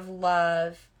 leading out of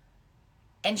love,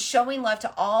 and showing love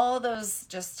to all those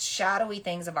just shadowy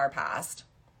things of our past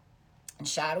and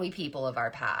shadowy people of our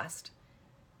past,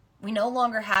 we no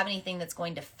longer have anything that's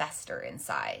going to fester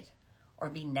inside or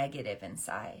be negative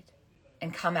inside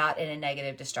and come out in a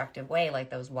negative, destructive way like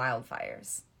those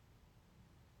wildfires.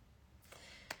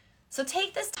 So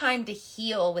take this time to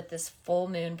heal with this full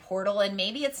moon portal, and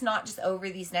maybe it's not just over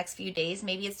these next few days.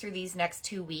 Maybe it's through these next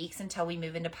 2 weeks until we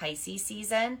move into Pisces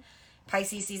season.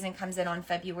 Pisces season comes in on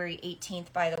February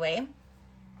 18th, by the way.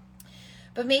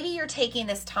 But maybe you're taking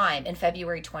this time, and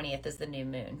February 20th is the new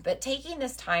moon, but taking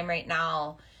this time right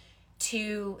now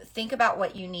to think about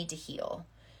what you need to heal.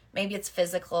 Maybe it's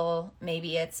physical,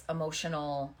 maybe it's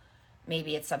emotional,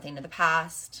 maybe it's something in the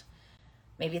past,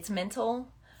 maybe it's mental.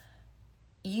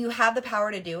 You have the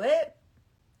power to do it,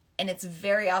 and it's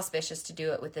very auspicious to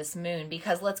do it with this moon,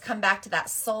 because let's come back to that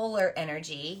solar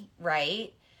energy,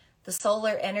 right? The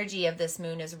solar energy of this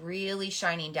moon is really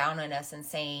shining down on us and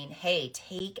saying, hey,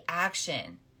 take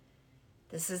action.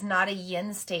 This is not a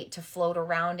yin state to float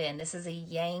around in. This is a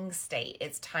yang state.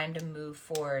 It's time to move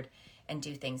forward and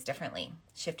do things differently.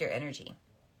 Shift your energy.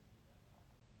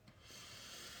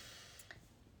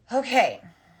 Okay,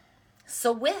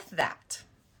 so with that,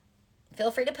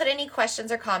 feel free to put any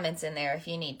questions or comments in there if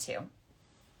you need to.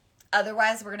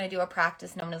 Otherwise, we're going to do a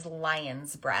practice known as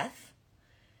lion's breath.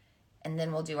 And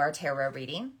then we'll do our tarot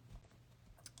reading.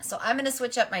 So I'm going to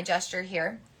switch up my gesture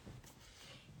here.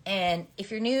 And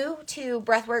if you're new to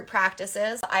breathwork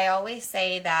practices, I always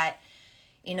say that,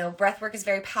 breathwork is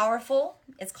very powerful.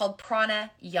 It's called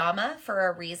pranayama for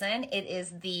a reason. It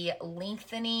is the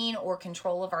lengthening or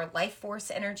control of our life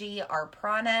force energy, our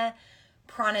prana.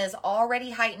 Prana is already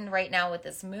heightened right now with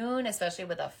this moon, especially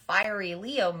with a fiery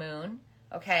Leo moon.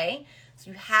 Okay?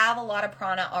 So you have a lot of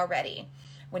prana already.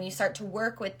 When you start to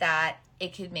work with that,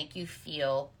 it could make you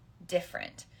feel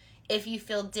different. If you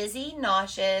feel dizzy,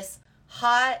 nauseous,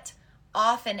 hot,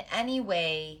 off in any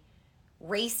way,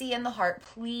 racy in the heart,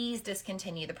 please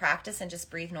discontinue the practice and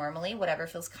just breathe normally, whatever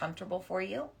feels comfortable for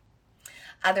you.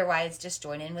 Otherwise, just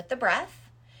join in with the breath.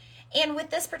 And with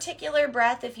this particular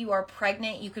breath, if you are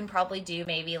pregnant, you can probably do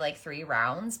maybe like 3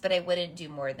 rounds, but I wouldn't do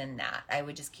more than that. I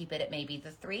would just keep it at maybe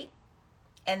the 3,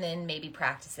 and then maybe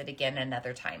practice it again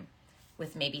another time,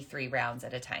 with maybe 3 rounds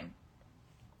at a time.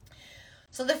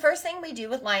 So the first thing we do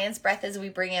with lion's breath is we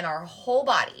bring in our whole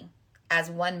body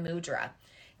as one mudra.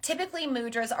 Typically,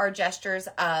 mudras are gestures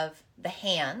of the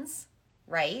hands,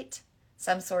 right?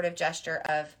 Some sort of gesture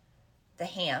of the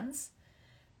hands.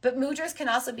 But mudras can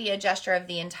also be a gesture of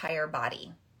the entire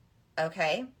body,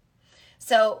 okay?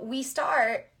 So we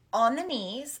start on the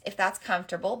knees if that's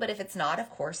comfortable, but if it's not,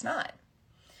 of course not.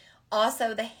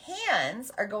 Also, the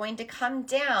hands are going to come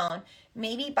down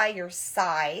maybe by your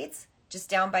sides, just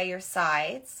down by your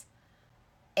sides.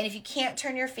 And if you can't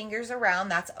turn your fingers around,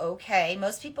 that's okay.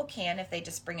 Most people can if they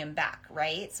just bring them back,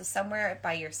 right? So somewhere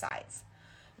by your sides.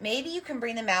 Maybe you can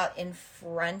bring them out in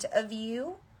front of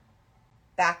you,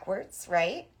 backwards,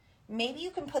 right? Maybe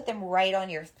you can put them right on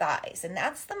your thighs. And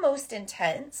that's the most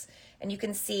intense. And you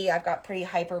can see I've got pretty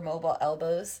hypermobile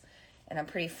elbows, and I'm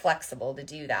pretty flexible to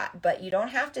do that. But you don't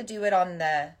have to do it on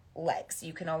the legs.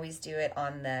 You can always do it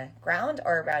on the ground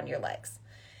or around your legs.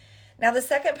 Now, the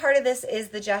second part of this is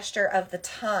the gesture of the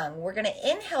tongue. We're going to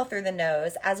inhale through the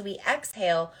nose. As we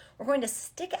exhale, we're going to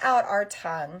stick out our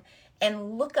tongue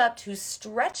and look up to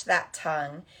stretch that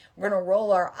tongue. We're going to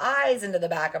roll our eyes into the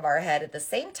back of our head at the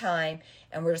same time,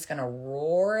 and we're just going to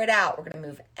roar it out. We're going to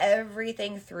move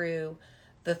everything through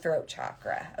the throat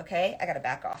chakra, okay? I got to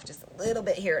back off just a little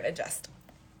bit here and adjust.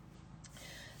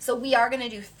 So we are going to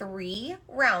do 3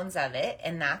 rounds of it,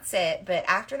 and that's it. But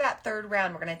after that 3rd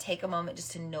round, we're going to take a moment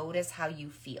just to notice how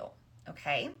you feel,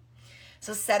 okay?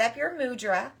 So set up your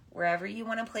mudra wherever you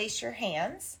want to place your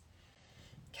hands,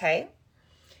 okay?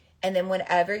 And then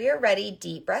whenever you're ready,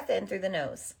 deep breath in through the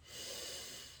nose.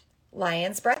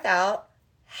 Lion's breath out.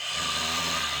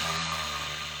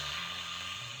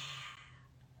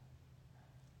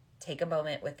 Take a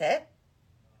moment with it.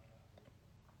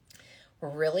 We're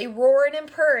really roaring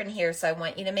and purring here, so I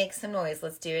want you to make some noise.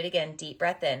 Let's do it again. Deep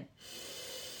breath in.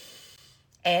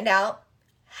 And out.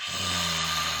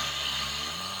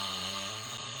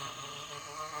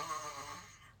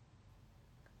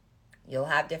 You'll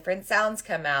have different sounds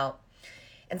come out.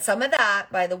 And some of that,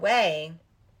 by the way,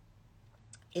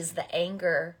 is the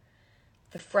anger,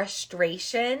 the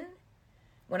frustration.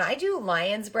 When I do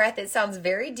lion's breath, it sounds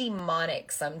very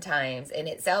demonic sometimes, and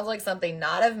it sounds like something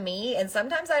not of me, and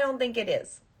sometimes I don't think it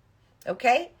is.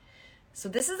 Okay? So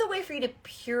this is a way for you to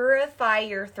purify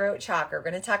your throat chakra. We're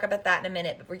going to talk about that in a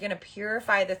minute, but we're going to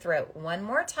purify the throat. One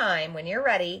more time when you're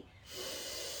ready.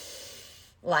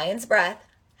 Lion's breath.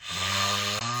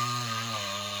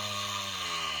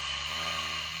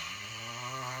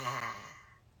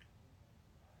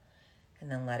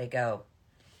 And then let it go.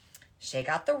 Shake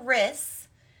out the wrists.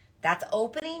 That's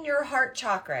opening your heart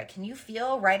chakra. Can you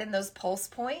feel right in those pulse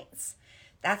points?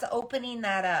 That's opening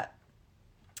that up.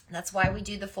 That's why we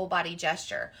do the full body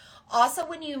gesture. Also,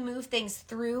 when you move things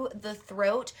through the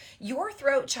throat, your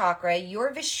throat chakra,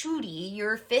 your Vishuddhi,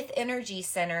 your fifth energy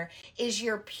center, is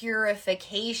your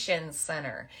purification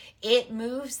center. It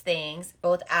moves things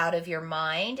both out of your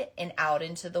mind and out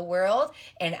into the world,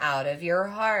 and out of your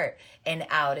heart and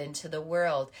out into the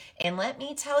world. And let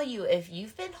me tell you, if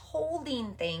you've been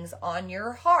holding things on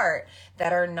your heart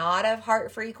that are not of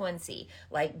heart frequency,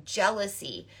 like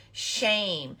jealousy,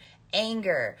 shame,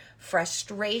 anger,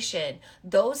 frustration,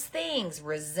 those things,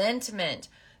 resentment,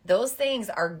 those things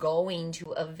are going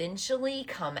to eventually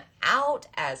come out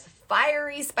as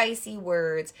fiery, spicy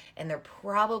words, and they're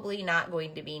probably not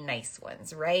going to be nice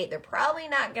ones, right? They're probably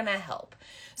not going to help.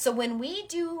 So when we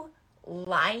do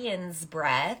lion's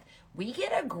breath, we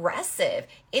get aggressive.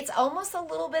 It's almost a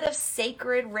little bit of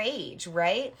sacred rage,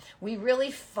 right? We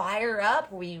really fire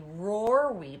up, we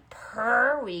roar, we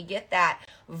purr, we get that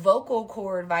vocal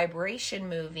cord vibration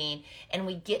moving, and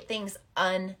we get things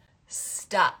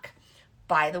unstuck.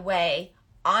 By the way,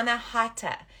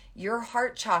 anahata, your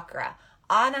heart chakra,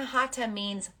 anahata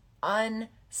means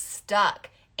unstuck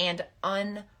and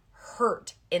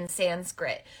unhurt in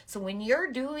Sanskrit. So when you're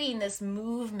doing this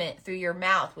movement through your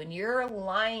mouth, when you're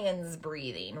lion's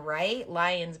breathing, right?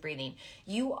 Lion's breathing,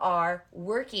 you are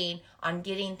working on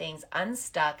getting things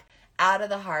unstuck out of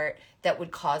the heart that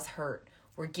would cause hurt.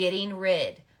 We're getting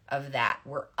rid of that.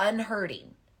 We're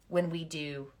unhurting when we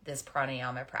do this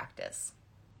pranayama practice.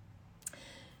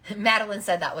 Madeline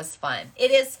said that was fun. It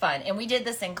is fun. And we did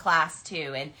this in class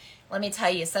too. And let me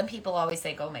tell you, some people always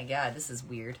think, oh my God, this is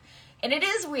weird. And it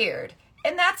is weird.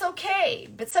 And that's okay.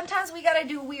 But sometimes we got to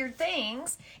do weird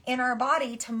things in our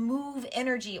body to move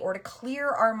energy or to clear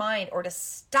our mind or to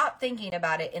stop thinking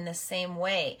about it in the same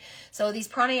way. So these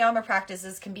pranayama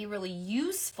practices can be really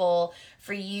useful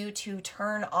for you to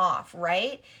turn off,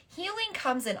 right? Healing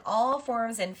comes in all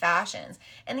forms and fashions.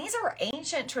 And these are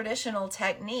ancient traditional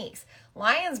techniques.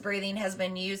 Lion's breathing has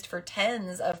been used for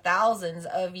tens of thousands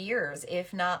of years,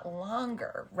 if not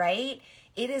longer, right?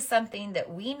 It is something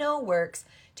that we know works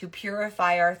to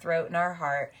purify our throat and our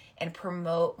heart and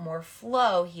promote more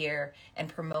flow here and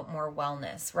promote more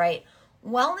wellness, right?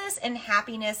 Wellness and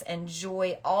happiness and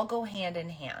joy all go hand in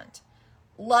hand.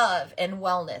 Love and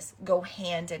wellness go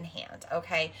hand in hand,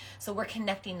 okay? So we're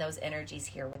connecting those energies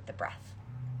here with the breath.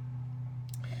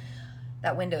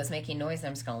 That window is making noise and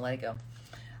I'm just going to let it go.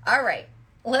 All right,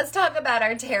 let's talk about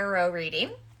our tarot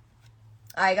reading.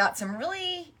 I got some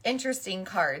really interesting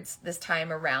cards this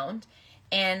time around,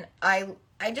 and I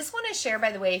just want to share,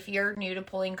 by the way, if you're new to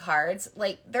pulling cards,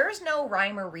 like there's no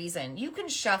rhyme or reason. You can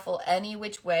shuffle any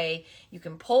which way. You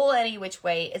can pull any which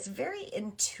way. It's very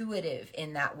intuitive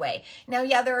in that way. Now,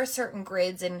 yeah, there are certain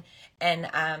grids and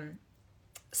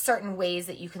certain ways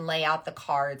that you can lay out the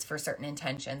cards for certain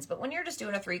intentions. But when you're just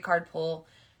doing a 3-card pull,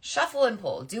 shuffle and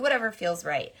pull. Do whatever feels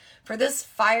right. For this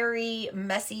fiery,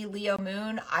 messy Leo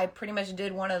moon, I pretty much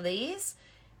did one of these,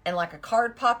 and like a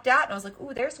card popped out, and I was like,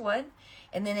 ooh, there's one.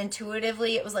 And then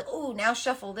intuitively, it was like, ooh, now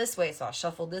shuffle this way. So I'll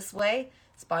shuffle this way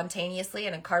spontaneously,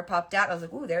 and a card popped out. I was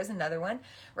like, ooh, there's another one,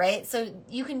 right? So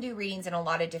you can do readings in a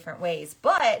lot of different ways.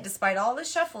 But despite all the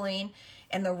shuffling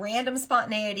and the random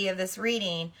spontaneity of this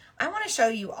reading, I want to show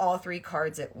you all 3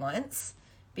 cards at once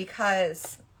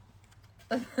because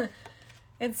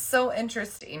it's so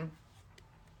interesting.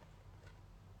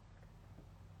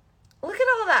 Look at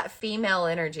all that female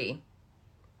energy.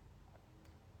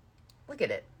 Look at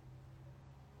it.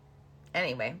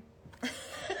 Anyway,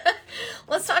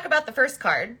 let's talk about the first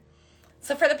card.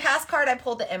 So for the past card, I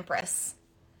pulled the Empress.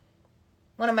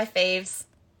 One of my faves,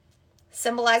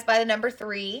 symbolized by the number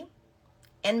 3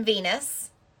 and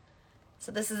Venus.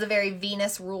 So this is a very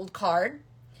Venus-ruled card.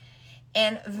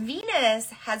 And Venus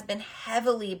has been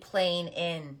heavily playing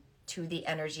in to the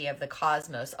energy of the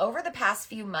cosmos over the past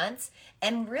few months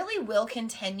and really will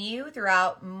continue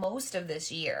throughout most of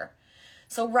this year.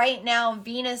 So right now,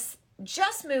 Venus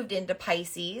just moved into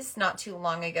Pisces not too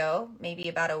long ago, maybe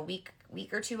about a week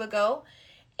or two ago.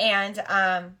 And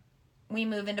we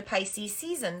move into Pisces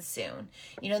season soon.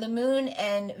 You know, the moon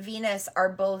and Venus are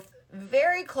both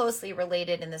very closely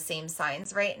related in the same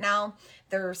signs right now.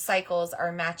 Their cycles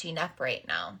are matching up right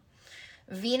now.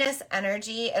 Venus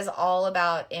energy is all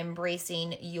about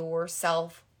embracing your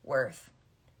self-worth.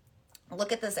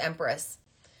 Look at this Empress.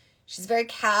 She's very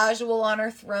casual on her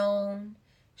throne.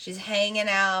 She's hanging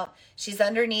out. She's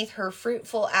underneath her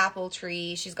fruitful apple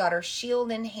tree. She's got her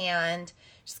shield in hand.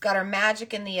 She's got her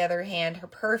magic in the other hand, her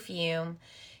perfume.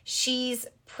 She's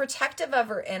protective of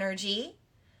her energy,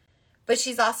 but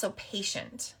she's also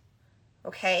patient,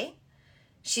 okay?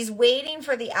 She's waiting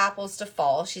for the apples to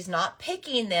fall. She's not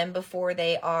picking them before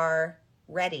they are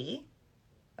ready,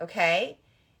 okay?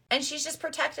 And she's just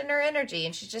protecting her energy,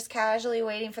 and she's just casually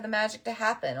waiting for the magic to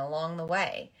happen along the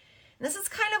way. And this is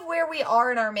kind of where we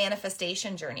are in our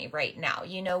manifestation journey right now.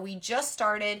 You know, we just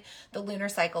started the lunar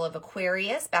cycle of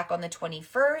Aquarius back on the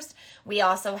 21st. We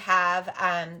also have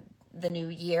the new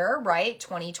year, right?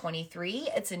 2023.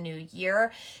 It's a new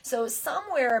year. So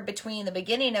somewhere between the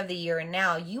beginning of the year and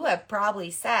now, you have probably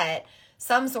set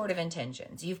some sort of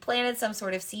intentions. You've planted some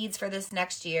sort of seeds for this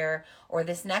next year or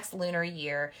this next lunar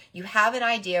year. You have an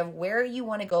idea of where you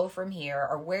want to go from here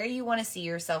or where you want to see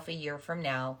yourself a year from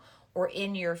now or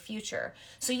in your future.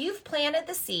 So you've planted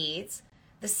the seeds.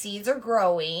 The seeds are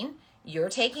growing. You're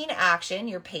taking action.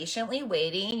 You're patiently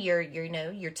waiting. You're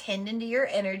tending to your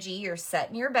energy. You're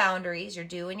setting your boundaries. You're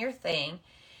doing your thing.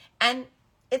 And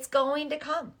it's going to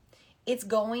come. It's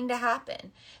going to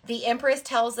happen. The Empress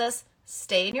tells us,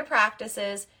 stay in your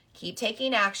practices, keep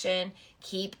taking action,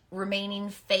 keep remaining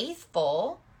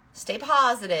faithful, stay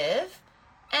positive,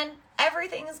 and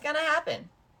everything is going to happen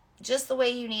just the way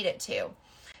you need it to.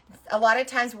 A lot of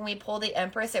times when we pull the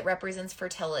Empress, it represents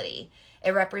fertility.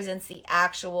 It represents the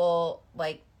actual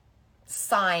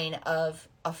sign of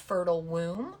a fertile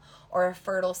womb or a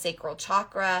fertile sacral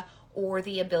chakra or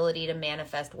the ability to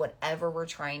manifest whatever we're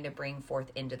trying to bring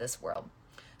forth into this world.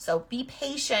 So be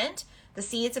patient. The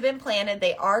seeds have been planted.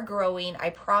 They are growing.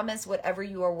 I promise whatever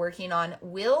you are working on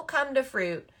will come to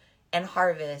fruit and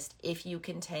harvest if you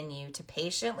continue to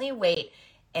patiently wait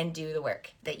and do the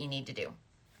work that you need to do.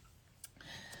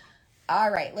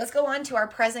 All right, let's go on to our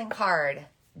present card.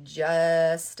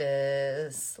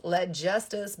 Justice. Let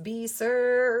justice be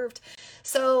served.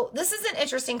 So this is an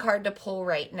interesting card to pull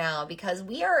right now because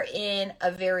we are in a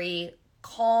very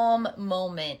calm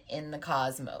moment in the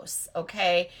cosmos,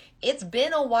 okay? It's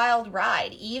been a wild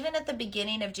ride. Even at the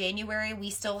beginning of January,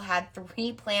 we still had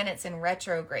 3 planets in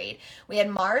retrograde. We had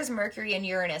Mars, Mercury, and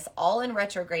Uranus all in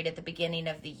retrograde at the beginning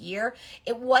of the year.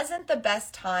 It wasn't the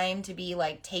best time to be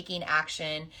taking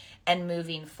action and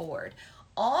moving forward.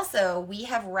 Also, we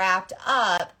have wrapped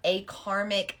up a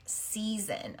karmic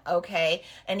season, okay?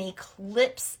 An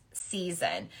eclipse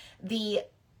season. The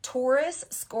Taurus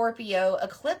Scorpio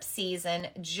eclipse season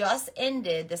just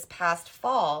ended this past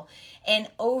fall, and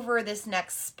over this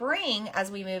next spring, as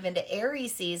we move into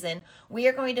Aries season, we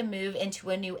are going to move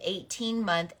into a new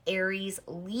 18-month Aries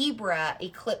Libra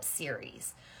eclipse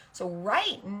series. So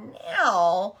right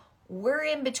now, we're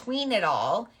in between it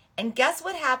all, and guess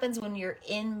what happens when you're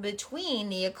in between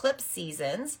the eclipse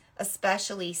seasons,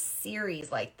 especially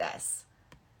series like this?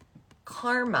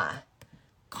 Karma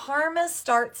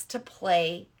starts to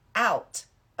play out,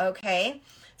 okay?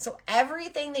 So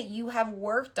everything that you have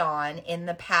worked on in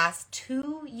the past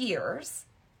 2 years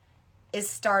is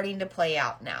starting to play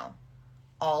out now.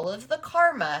 All of the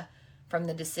karma from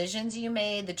the decisions you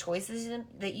made, the choices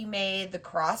that you made, the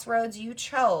crossroads you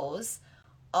chose,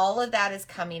 all of that is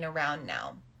coming around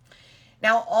now.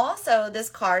 Now also, this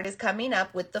card is coming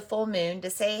up with the full moon to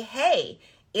say, hey,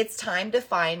 it's time to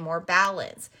find more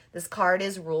balance. This card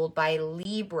is ruled by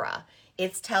Libra.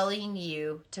 It's telling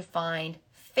you to find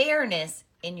fairness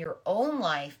in your own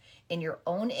life, in your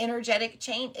own energetic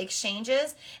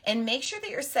exchanges, and make sure that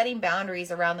you're setting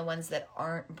boundaries around the ones that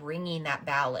aren't bringing that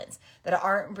balance, that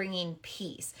aren't bringing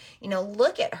peace. You know,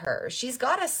 look at her. She's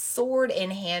got a sword in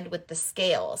hand with the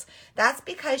scales. That's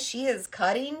because she is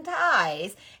cutting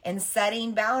ties and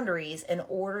setting boundaries in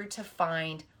order to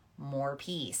find more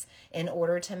peace, in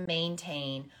order to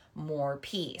maintain more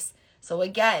peace. So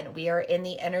again, we are in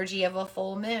the energy of a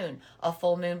full moon. A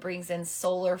full moon brings in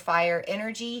solar fire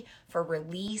energy for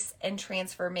release and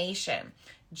transformation.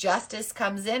 Justice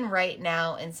comes in right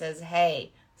now and says,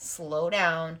 hey, slow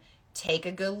down, take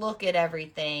a good look at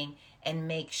everything, and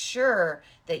make sure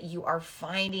that you are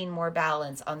finding more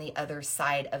balance on the other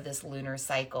side of this lunar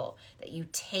cycle, that you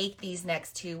take these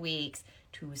next 2 weeks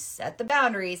to set the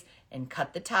boundaries and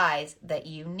cut the ties that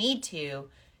you need to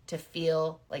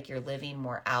feel like you're living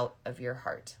more out of your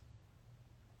heart.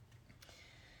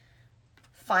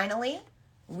 Finally,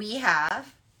 we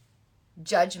have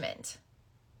Judgment.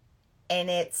 And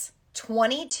it's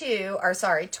 20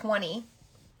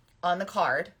 on the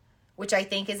card, which I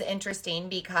think is interesting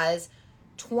because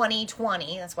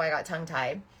 2020, that's why I got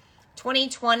tongue-tied.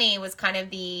 2020 was kind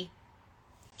of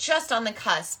just on the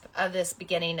cusp of this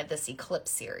beginning of this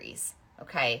eclipse series.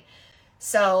 Okay.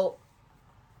 So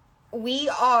we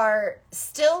are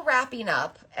still wrapping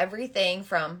up everything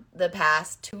from the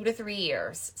past 2 to 3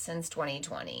 years since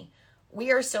 2020. We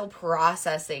are still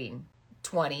processing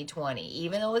 2020.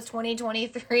 Even though it's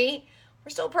 2023, we're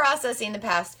still processing the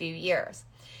past few years.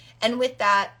 And with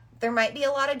that, there might be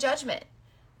a lot of judgment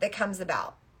that comes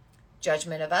about.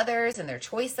 Judgment of others and their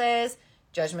choices,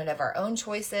 Judgment of our own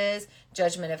choices,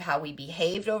 judgment of how we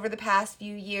behaved over the past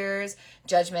few years,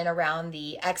 judgment around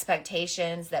the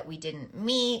expectations that we didn't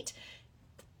meet.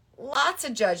 Lots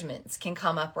of judgments can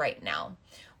come up right now.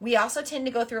 We also tend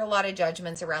to go through a lot of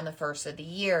judgments around the first of the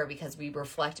year because we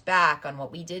reflect back on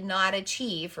what we did not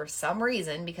achieve for some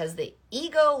reason, because the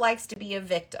ego likes to be a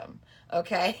victim.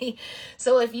 Okay.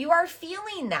 So if you are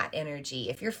feeling that energy,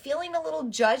 if you're feeling a little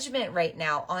judgment right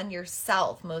now on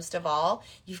yourself, most of all,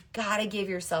 you've got to give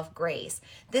yourself grace.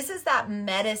 This is that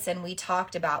medicine we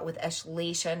talked about with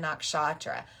Ashlesha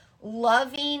Nakshatra.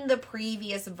 Loving the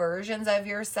previous versions of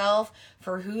yourself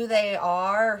for who they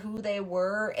are, who they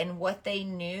were, and what they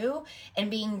knew,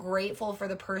 and being grateful for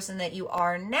the person that you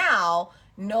are now,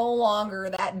 no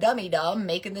longer that dummy dumb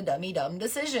making the dummy dumb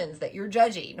decisions that you're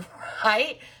judging,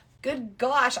 right? Good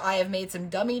gosh, I have made some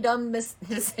dummy dumb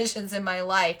decisions in my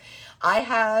life. I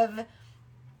have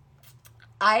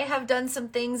done some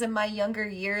things in my younger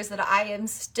years that I am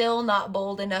still not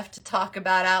bold enough to talk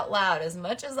about out loud. As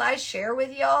much as I share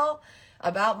with y'all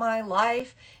about my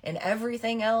life and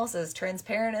everything else, as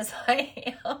transparent as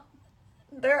I am,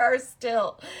 there are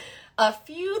still a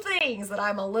few things that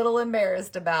I'm a little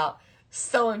embarrassed about.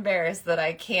 So embarrassed that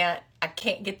I can't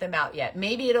get them out yet.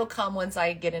 Maybe it'll come once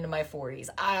I get into my 40s.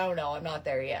 I don't know. I'm not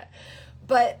there yet.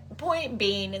 But point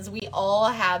being is we all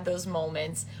have those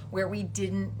moments where we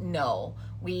didn't know.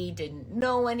 We didn't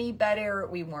know any better.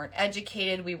 We weren't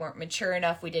educated. We weren't mature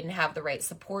enough. We didn't have the right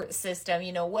support system.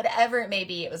 Whatever it may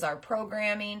be. It was our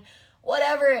programming,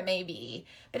 whatever it may be.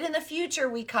 But in the future,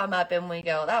 we come up and we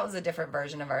go, that was a different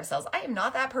version of ourselves. I am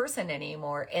not that person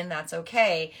anymore, and that's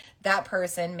okay. That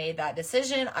person made that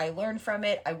decision. I learned from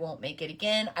it. I won't make it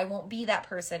again. I won't be that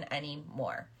person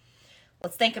anymore.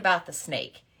 Let's think about the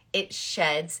snake. It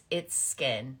sheds its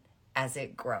skin as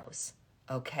it grows,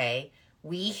 okay?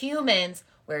 We humans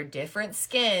wear different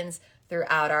skins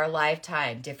throughout our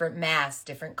lifetime, different masks,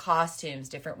 different costumes,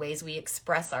 different ways we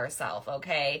express ourselves,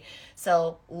 okay?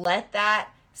 So let that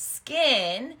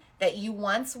skin that you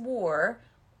once wore,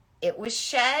 it was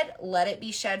shed, let it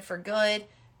be shed for good.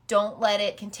 Don't let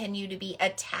it continue to be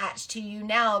attached to you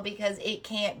now, because it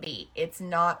can't be. It's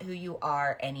not who you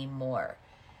are anymore.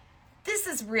 This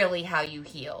is really how you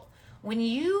heal. When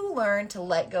you learn to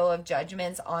let go of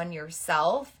judgments on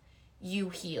yourself, you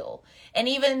heal. And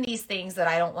even these things that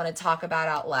I don't want to talk about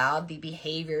out loud, the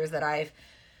behaviors that I've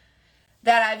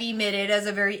emitted as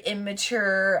a very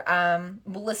immature,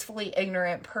 blissfully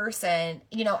ignorant person,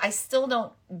 I still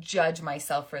don't judge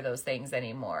myself for those things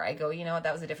anymore. I go, you know what,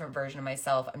 that was a different version of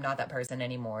myself. I'm not that person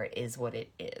anymore. It is what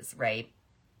it is, right?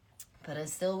 But I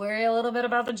still worry a little bit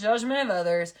about the judgment of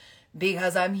others,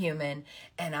 because I'm human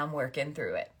and I'm working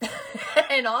through it.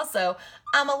 And also,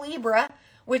 I'm a Libra,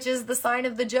 which is the sign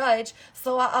of the judge.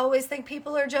 So I always think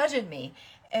people are judging me.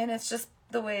 And it's just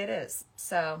the way it is.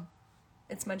 So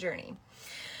it's my journey.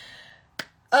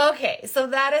 Okay, so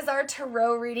that is our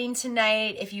tarot reading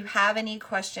tonight. If you have any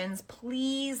questions,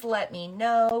 please let me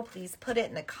know. Please put it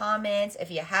in the comments.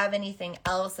 If you have anything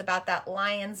else about that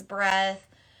lion's breath,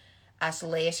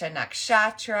 Ashlesha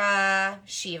Nakshatra,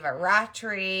 Shiva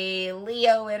Ratri,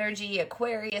 Leo energy,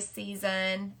 Aquarius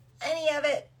season, any of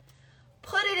it,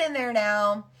 put it in there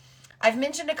now. I've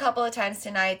mentioned a couple of times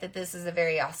tonight that this is a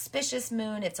very auspicious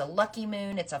moon. It's a lucky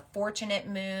moon. It's a fortunate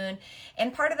moon.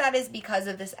 And part of that is because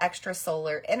of this extra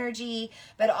solar energy,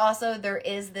 but also there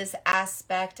is this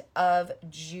aspect of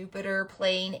Jupiter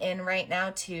playing in right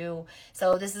now too.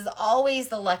 So this is always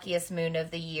the luckiest moon of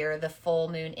the year, the full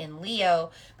moon in Leo.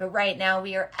 But right now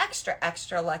we are extra,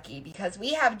 extra lucky because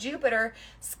we have Jupiter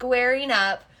squaring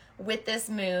up with this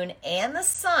moon and the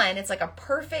sun. It's like a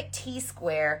perfect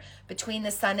T-square between the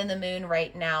sun and the moon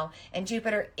right now. And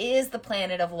Jupiter is the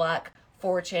planet of luck,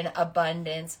 fortune,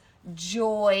 abundance,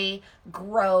 joy,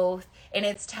 growth. And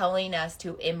it's telling us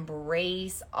to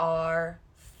embrace our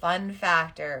fun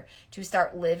factor, to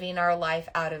start living our life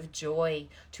out of joy,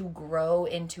 to grow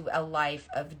into a life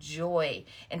of joy,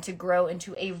 and to grow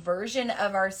into a version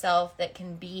of ourselves that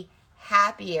can be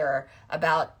happier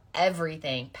about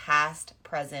everything, past,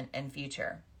 present, and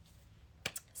future.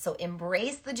 So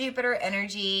embrace the Jupiter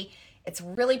energy. It's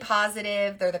really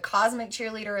positive. They're the cosmic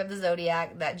cheerleader of the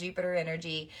zodiac, that Jupiter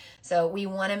energy. So we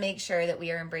want to make sure that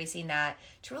we are embracing that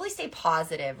to really stay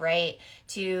positive, right?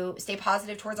 To stay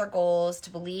positive towards our goals, to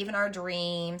believe in our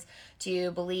dreams,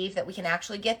 to believe that we can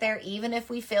actually get there even if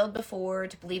we failed before,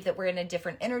 to believe that we're in a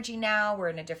different energy now, we're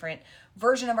in a different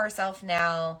version of ourselves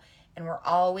now, and we're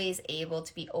always able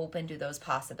to be open to those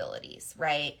possibilities,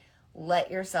 right?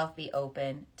 Let yourself be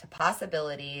open to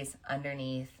possibilities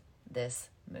underneath this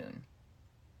moon.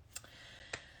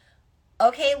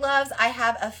 Okay, loves, I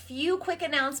have a few quick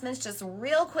announcements just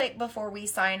real quick before we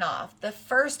sign off. The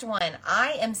first one,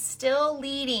 I am still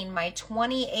leading my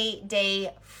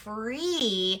 28-day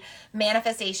free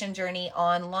manifestation journey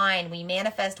online. We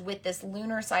manifest with this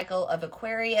lunar cycle of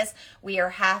Aquarius. We are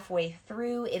halfway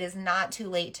through. It is not too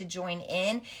late to join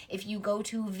in. If you go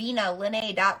to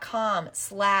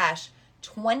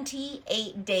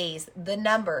vinalene.com/28 days, the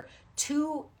number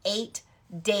 28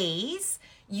 days,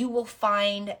 you will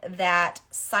find that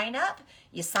sign up.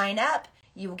 You sign up,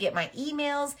 you will get my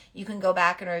emails. You can go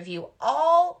back and review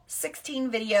all 16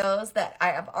 videos that I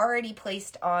have already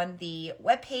placed on the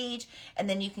webpage, and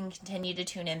then you can continue to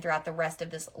tune in throughout the rest of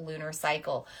this lunar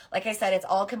cycle. Like I said, it's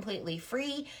all completely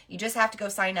free. You just have to go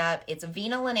sign up. It's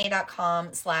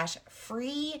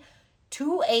vinalene.com/free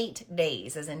 28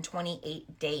 days, as in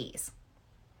 28 days.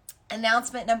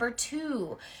 Announcement number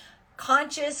 2.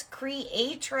 Conscious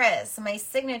Creatress, my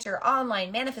signature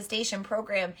online manifestation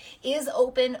program, is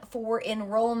open for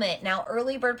enrollment. Now,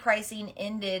 early bird pricing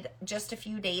ended just a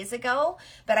few days ago,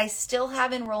 but I still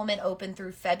have enrollment open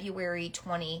through February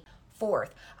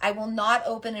 24th. I will not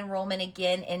open enrollment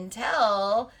again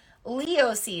until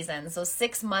Leo season, so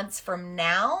 6 months from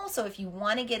now. So if you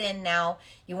want to get in now,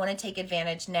 you want to take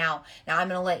advantage now. Now, I'm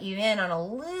going to let you in on a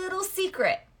little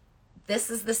secret.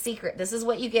 This is the secret. This is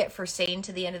what you get for staying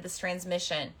to the end of this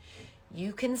transmission.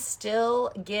 You can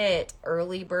still get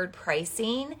early bird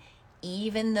pricing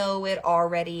even though it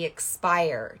already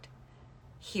expired.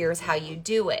 Here's how you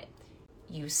do it.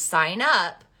 You sign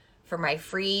up for my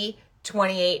free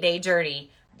 28-day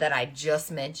journey that I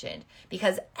just mentioned,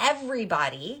 because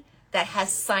everybody that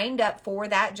has signed up for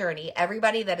that journey,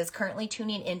 everybody that is currently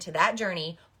tuning into that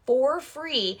journey for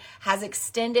free, has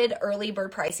extended early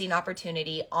bird pricing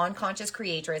opportunity on Conscious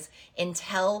Creatress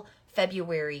until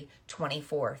February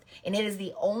 24th. And it is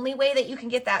the only way that you can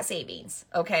get that savings,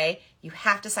 okay? You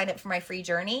have to sign up for my free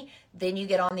journey. Then you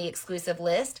get on the exclusive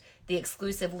list, the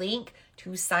exclusive link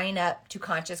to sign up to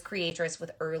Conscious Creatress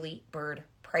with early bird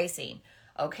pricing.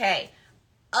 Okay.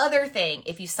 Other thing,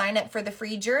 if you sign up for the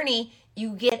free journey,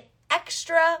 you get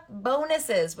extra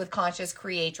bonuses with Conscious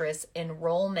Creatress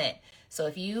enrollment. So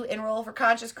if you enroll for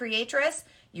Conscious Creatress,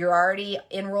 you're already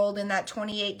enrolled in that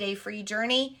 28-day free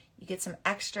journey, you get some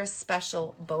extra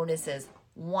special bonuses.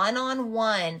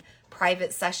 One-on-one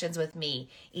private sessions with me,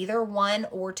 either 1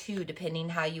 or 2, depending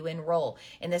how you enroll.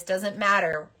 And this doesn't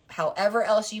matter. However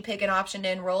else you pick an option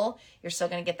to enroll, you're still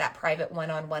going to get that private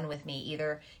one-on-one with me,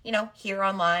 either, here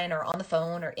online or on the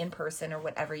phone or in person or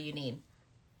whatever you need.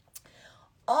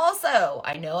 Also,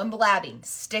 I know I'm blabbing.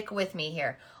 Stick with me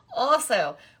here.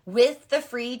 Also, with the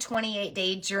free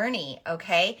 28-day journey,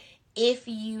 okay, if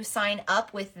you sign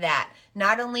up with that,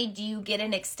 not only do you get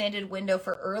an extended window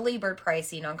for early bird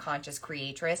pricing on Conscious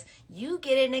Creatress, you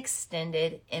get an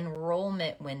extended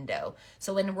enrollment window.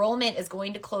 So enrollment is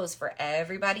going to close for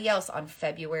everybody else on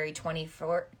February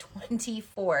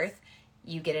 24th.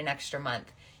 You get an extra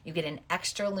month. You get an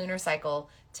extra lunar cycle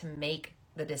to make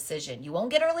the decision. You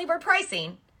won't get early bird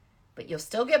pricing, but you'll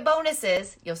still get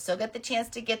bonuses. You'll still get the chance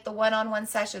to get the one-on-one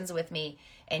sessions with me,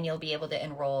 and you'll be able to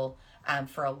enroll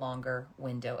for a longer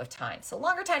window of time. So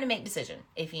longer time to make decision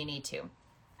if you need to.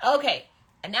 Okay,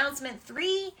 announcement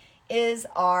 3 is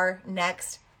our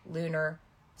next lunar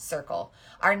circle.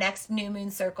 Our next new moon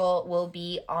circle will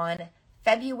be on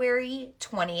February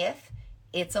 20th.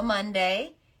 It's a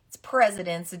Monday. It's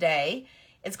President's Day.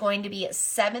 It's going to be at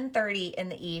 7:30 in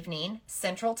the evening,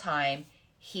 Central Time,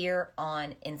 here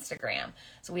on Instagram.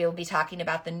 So we will be talking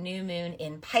about the new moon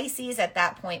in Pisces. At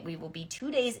that point, we will be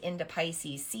 2 days into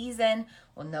Pisces season.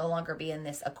 We'll no longer be in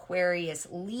this Aquarius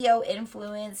Leo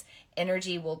influence.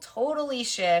 Energy will totally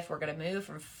shift. We're going to move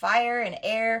from fire and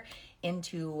air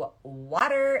into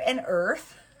water and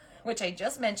earth, which I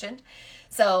just mentioned.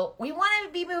 So we want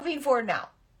to be moving forward now.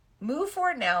 Move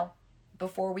forward now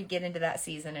before we get into that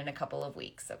season in a couple of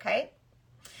weeks, okay?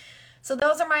 So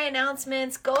those are my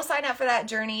announcements. Go sign up for that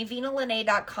journey,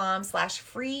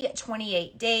 vinalene.com/free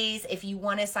 28 days. If you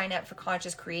want to sign up for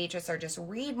Conscious Creatress or just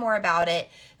read more about it,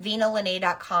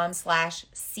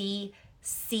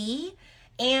 vinalene.com/cc.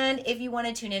 And if you want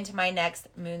to tune into my next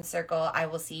moon circle, I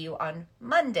will see you on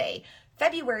Monday,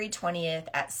 February 20th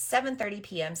at 7:30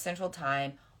 p.m. Central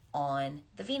Time on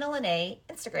the Vina Lene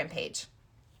Instagram page.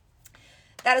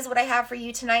 That is what I have for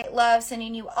you tonight, love.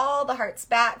 Sending you all the hearts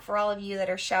back for all of you that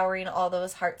are showering all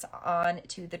those hearts on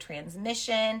to the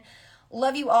transmission.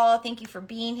 Love you all. Thank you for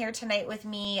being here tonight with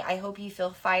me. I hope you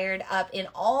feel fired up in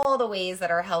all the ways that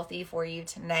are healthy for you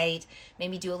tonight.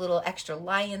 Maybe do a little extra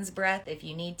lion's breath if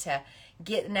you need to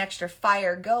get an extra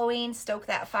fire going. Stoke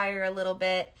that fire a little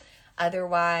bit.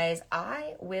 Otherwise,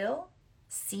 I will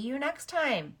see you next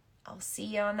time. I'll see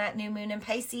you on that new moon in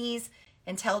Pisces.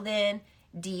 Until then,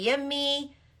 DM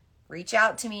me, reach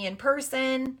out to me in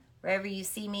person, wherever you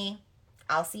see me.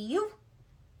 I'll see you.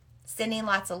 Sending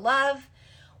lots of love.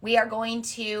 We are going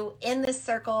to end this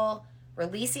circle,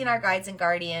 releasing our guides and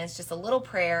guardians, just a little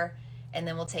prayer, and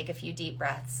then we'll take a few deep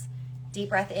breaths. Deep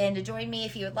breath in to join me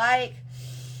if you would like.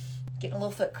 Getting a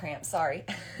little foot cramp, sorry.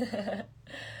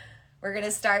 We're going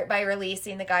to start by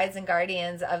releasing the guides and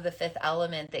guardians of the fifth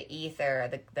element, the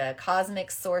ether, the cosmic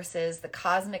sources, the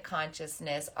cosmic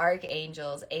consciousness,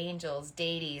 archangels, angels,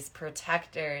 deities,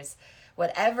 protectors,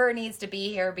 whatever needs to be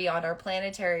here beyond our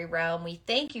planetary realm. We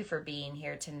thank you for being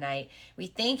here tonight. We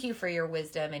thank you for your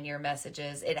wisdom and your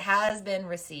messages. It has been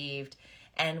received,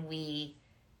 and we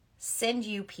send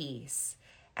you peace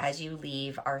as you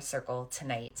leave our circle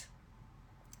tonight.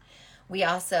 We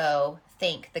also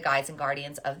thank the guides and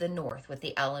guardians of the north with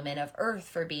the element of earth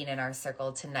for being in our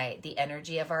circle tonight, the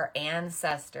energy of our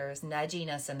ancestors nudging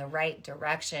us in the right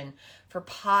direction for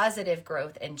positive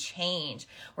growth and change.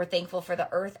 We're thankful for the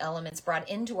earth elements brought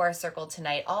into our circle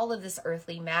tonight, all of this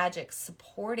earthly magic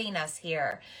supporting us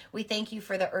here. We thank you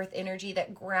for the earth energy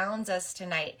that grounds us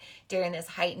tonight during this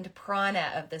heightened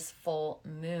prana of this full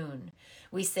moon.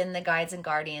 We send the guides and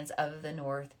guardians of the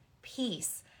north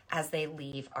peace as they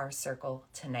leave our circle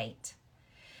tonight.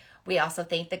 We also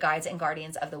thank the guides and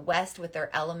guardians of the west with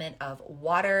their element of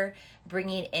water,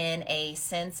 bringing in a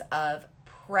sense of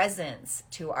presence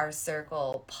to our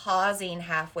circle, pausing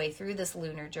halfway through this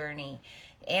lunar journey,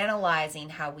 analyzing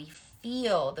how we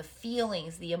feel, the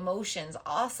feelings, the emotions,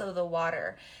 also the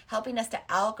water, helping us to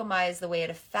alchemize the way it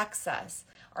affects us.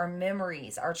 Our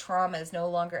memories, our traumas no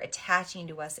longer attaching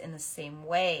to us in the same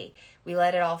way. We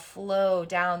let it all flow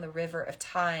down the river of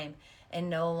time and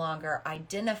no longer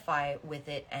identify with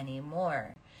it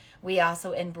anymore. We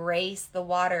also embrace the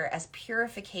water as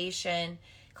purification,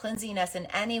 cleansing us in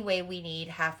any way we need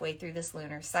halfway through this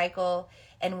lunar cycle.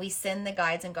 And we send the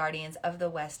guides and guardians of the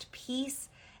west peace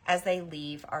as they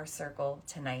leave our circle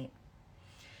tonight.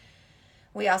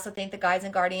 We also thank the guides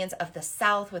and guardians of the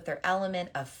south with their element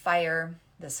of fire,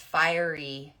 this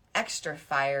fiery, extra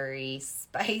fiery,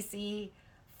 spicy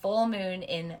full moon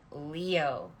in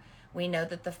Leo. We know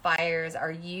that the fires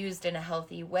are used in a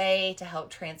healthy way to help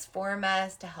transform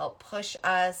us, to help push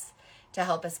us, to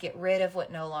help us get rid of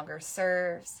what no longer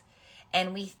serves.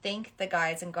 And we thank the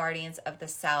guides and guardians of the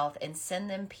south and send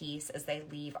them peace as they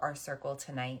leave our circle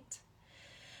tonight.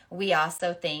 We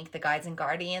also thank the guides and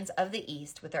guardians of the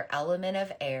east with their element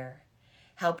of air,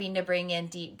 helping to bring in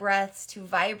deep breaths to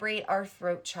vibrate our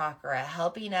throat chakra,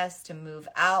 helping us to move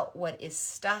out what is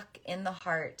stuck in the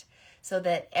heart so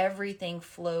that everything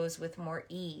flows with more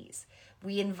ease.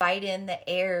 We invite in the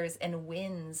airs and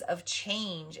winds of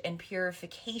change and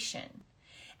purification.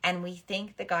 And we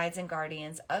thank the guides and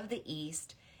guardians of the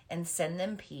east and send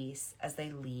them peace as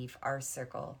they leave our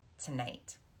circle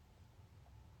tonight.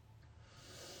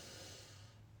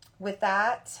 With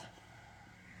that,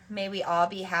 may we all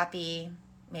be happy.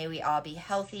 May we all be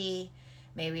healthy.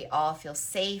 May we all feel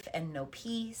safe and know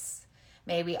peace.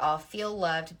 May we all feel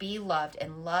loved, be loved,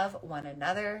 and love one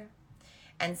another.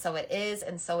 And so it is,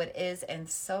 and so it is, and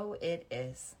so it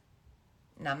is.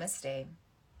 Namaste,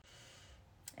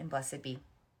 and blessed be.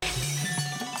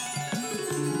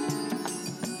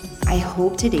 I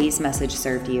hope today's message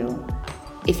served you.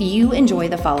 If you enjoy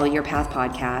the Follow Your Path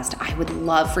podcast, I would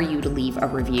love for you to leave a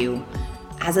review.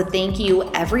 As a thank you,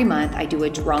 every month I do a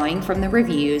drawing from the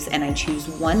reviews and I choose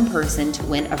one person to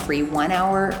win a free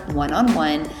 1-hour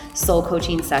one-on-one soul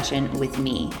coaching session with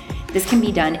me. This can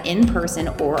be done in person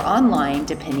or online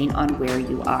depending on where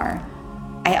you are.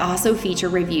 I also feature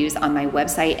reviews on my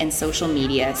website and social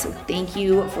media, so thank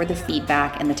you for the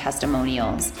feedback and the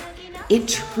testimonials. It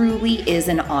truly is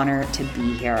an honor to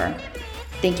be here.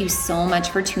 Thank you so much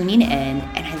for tuning in,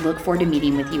 and I look forward to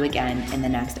meeting with you again in the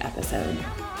next episode.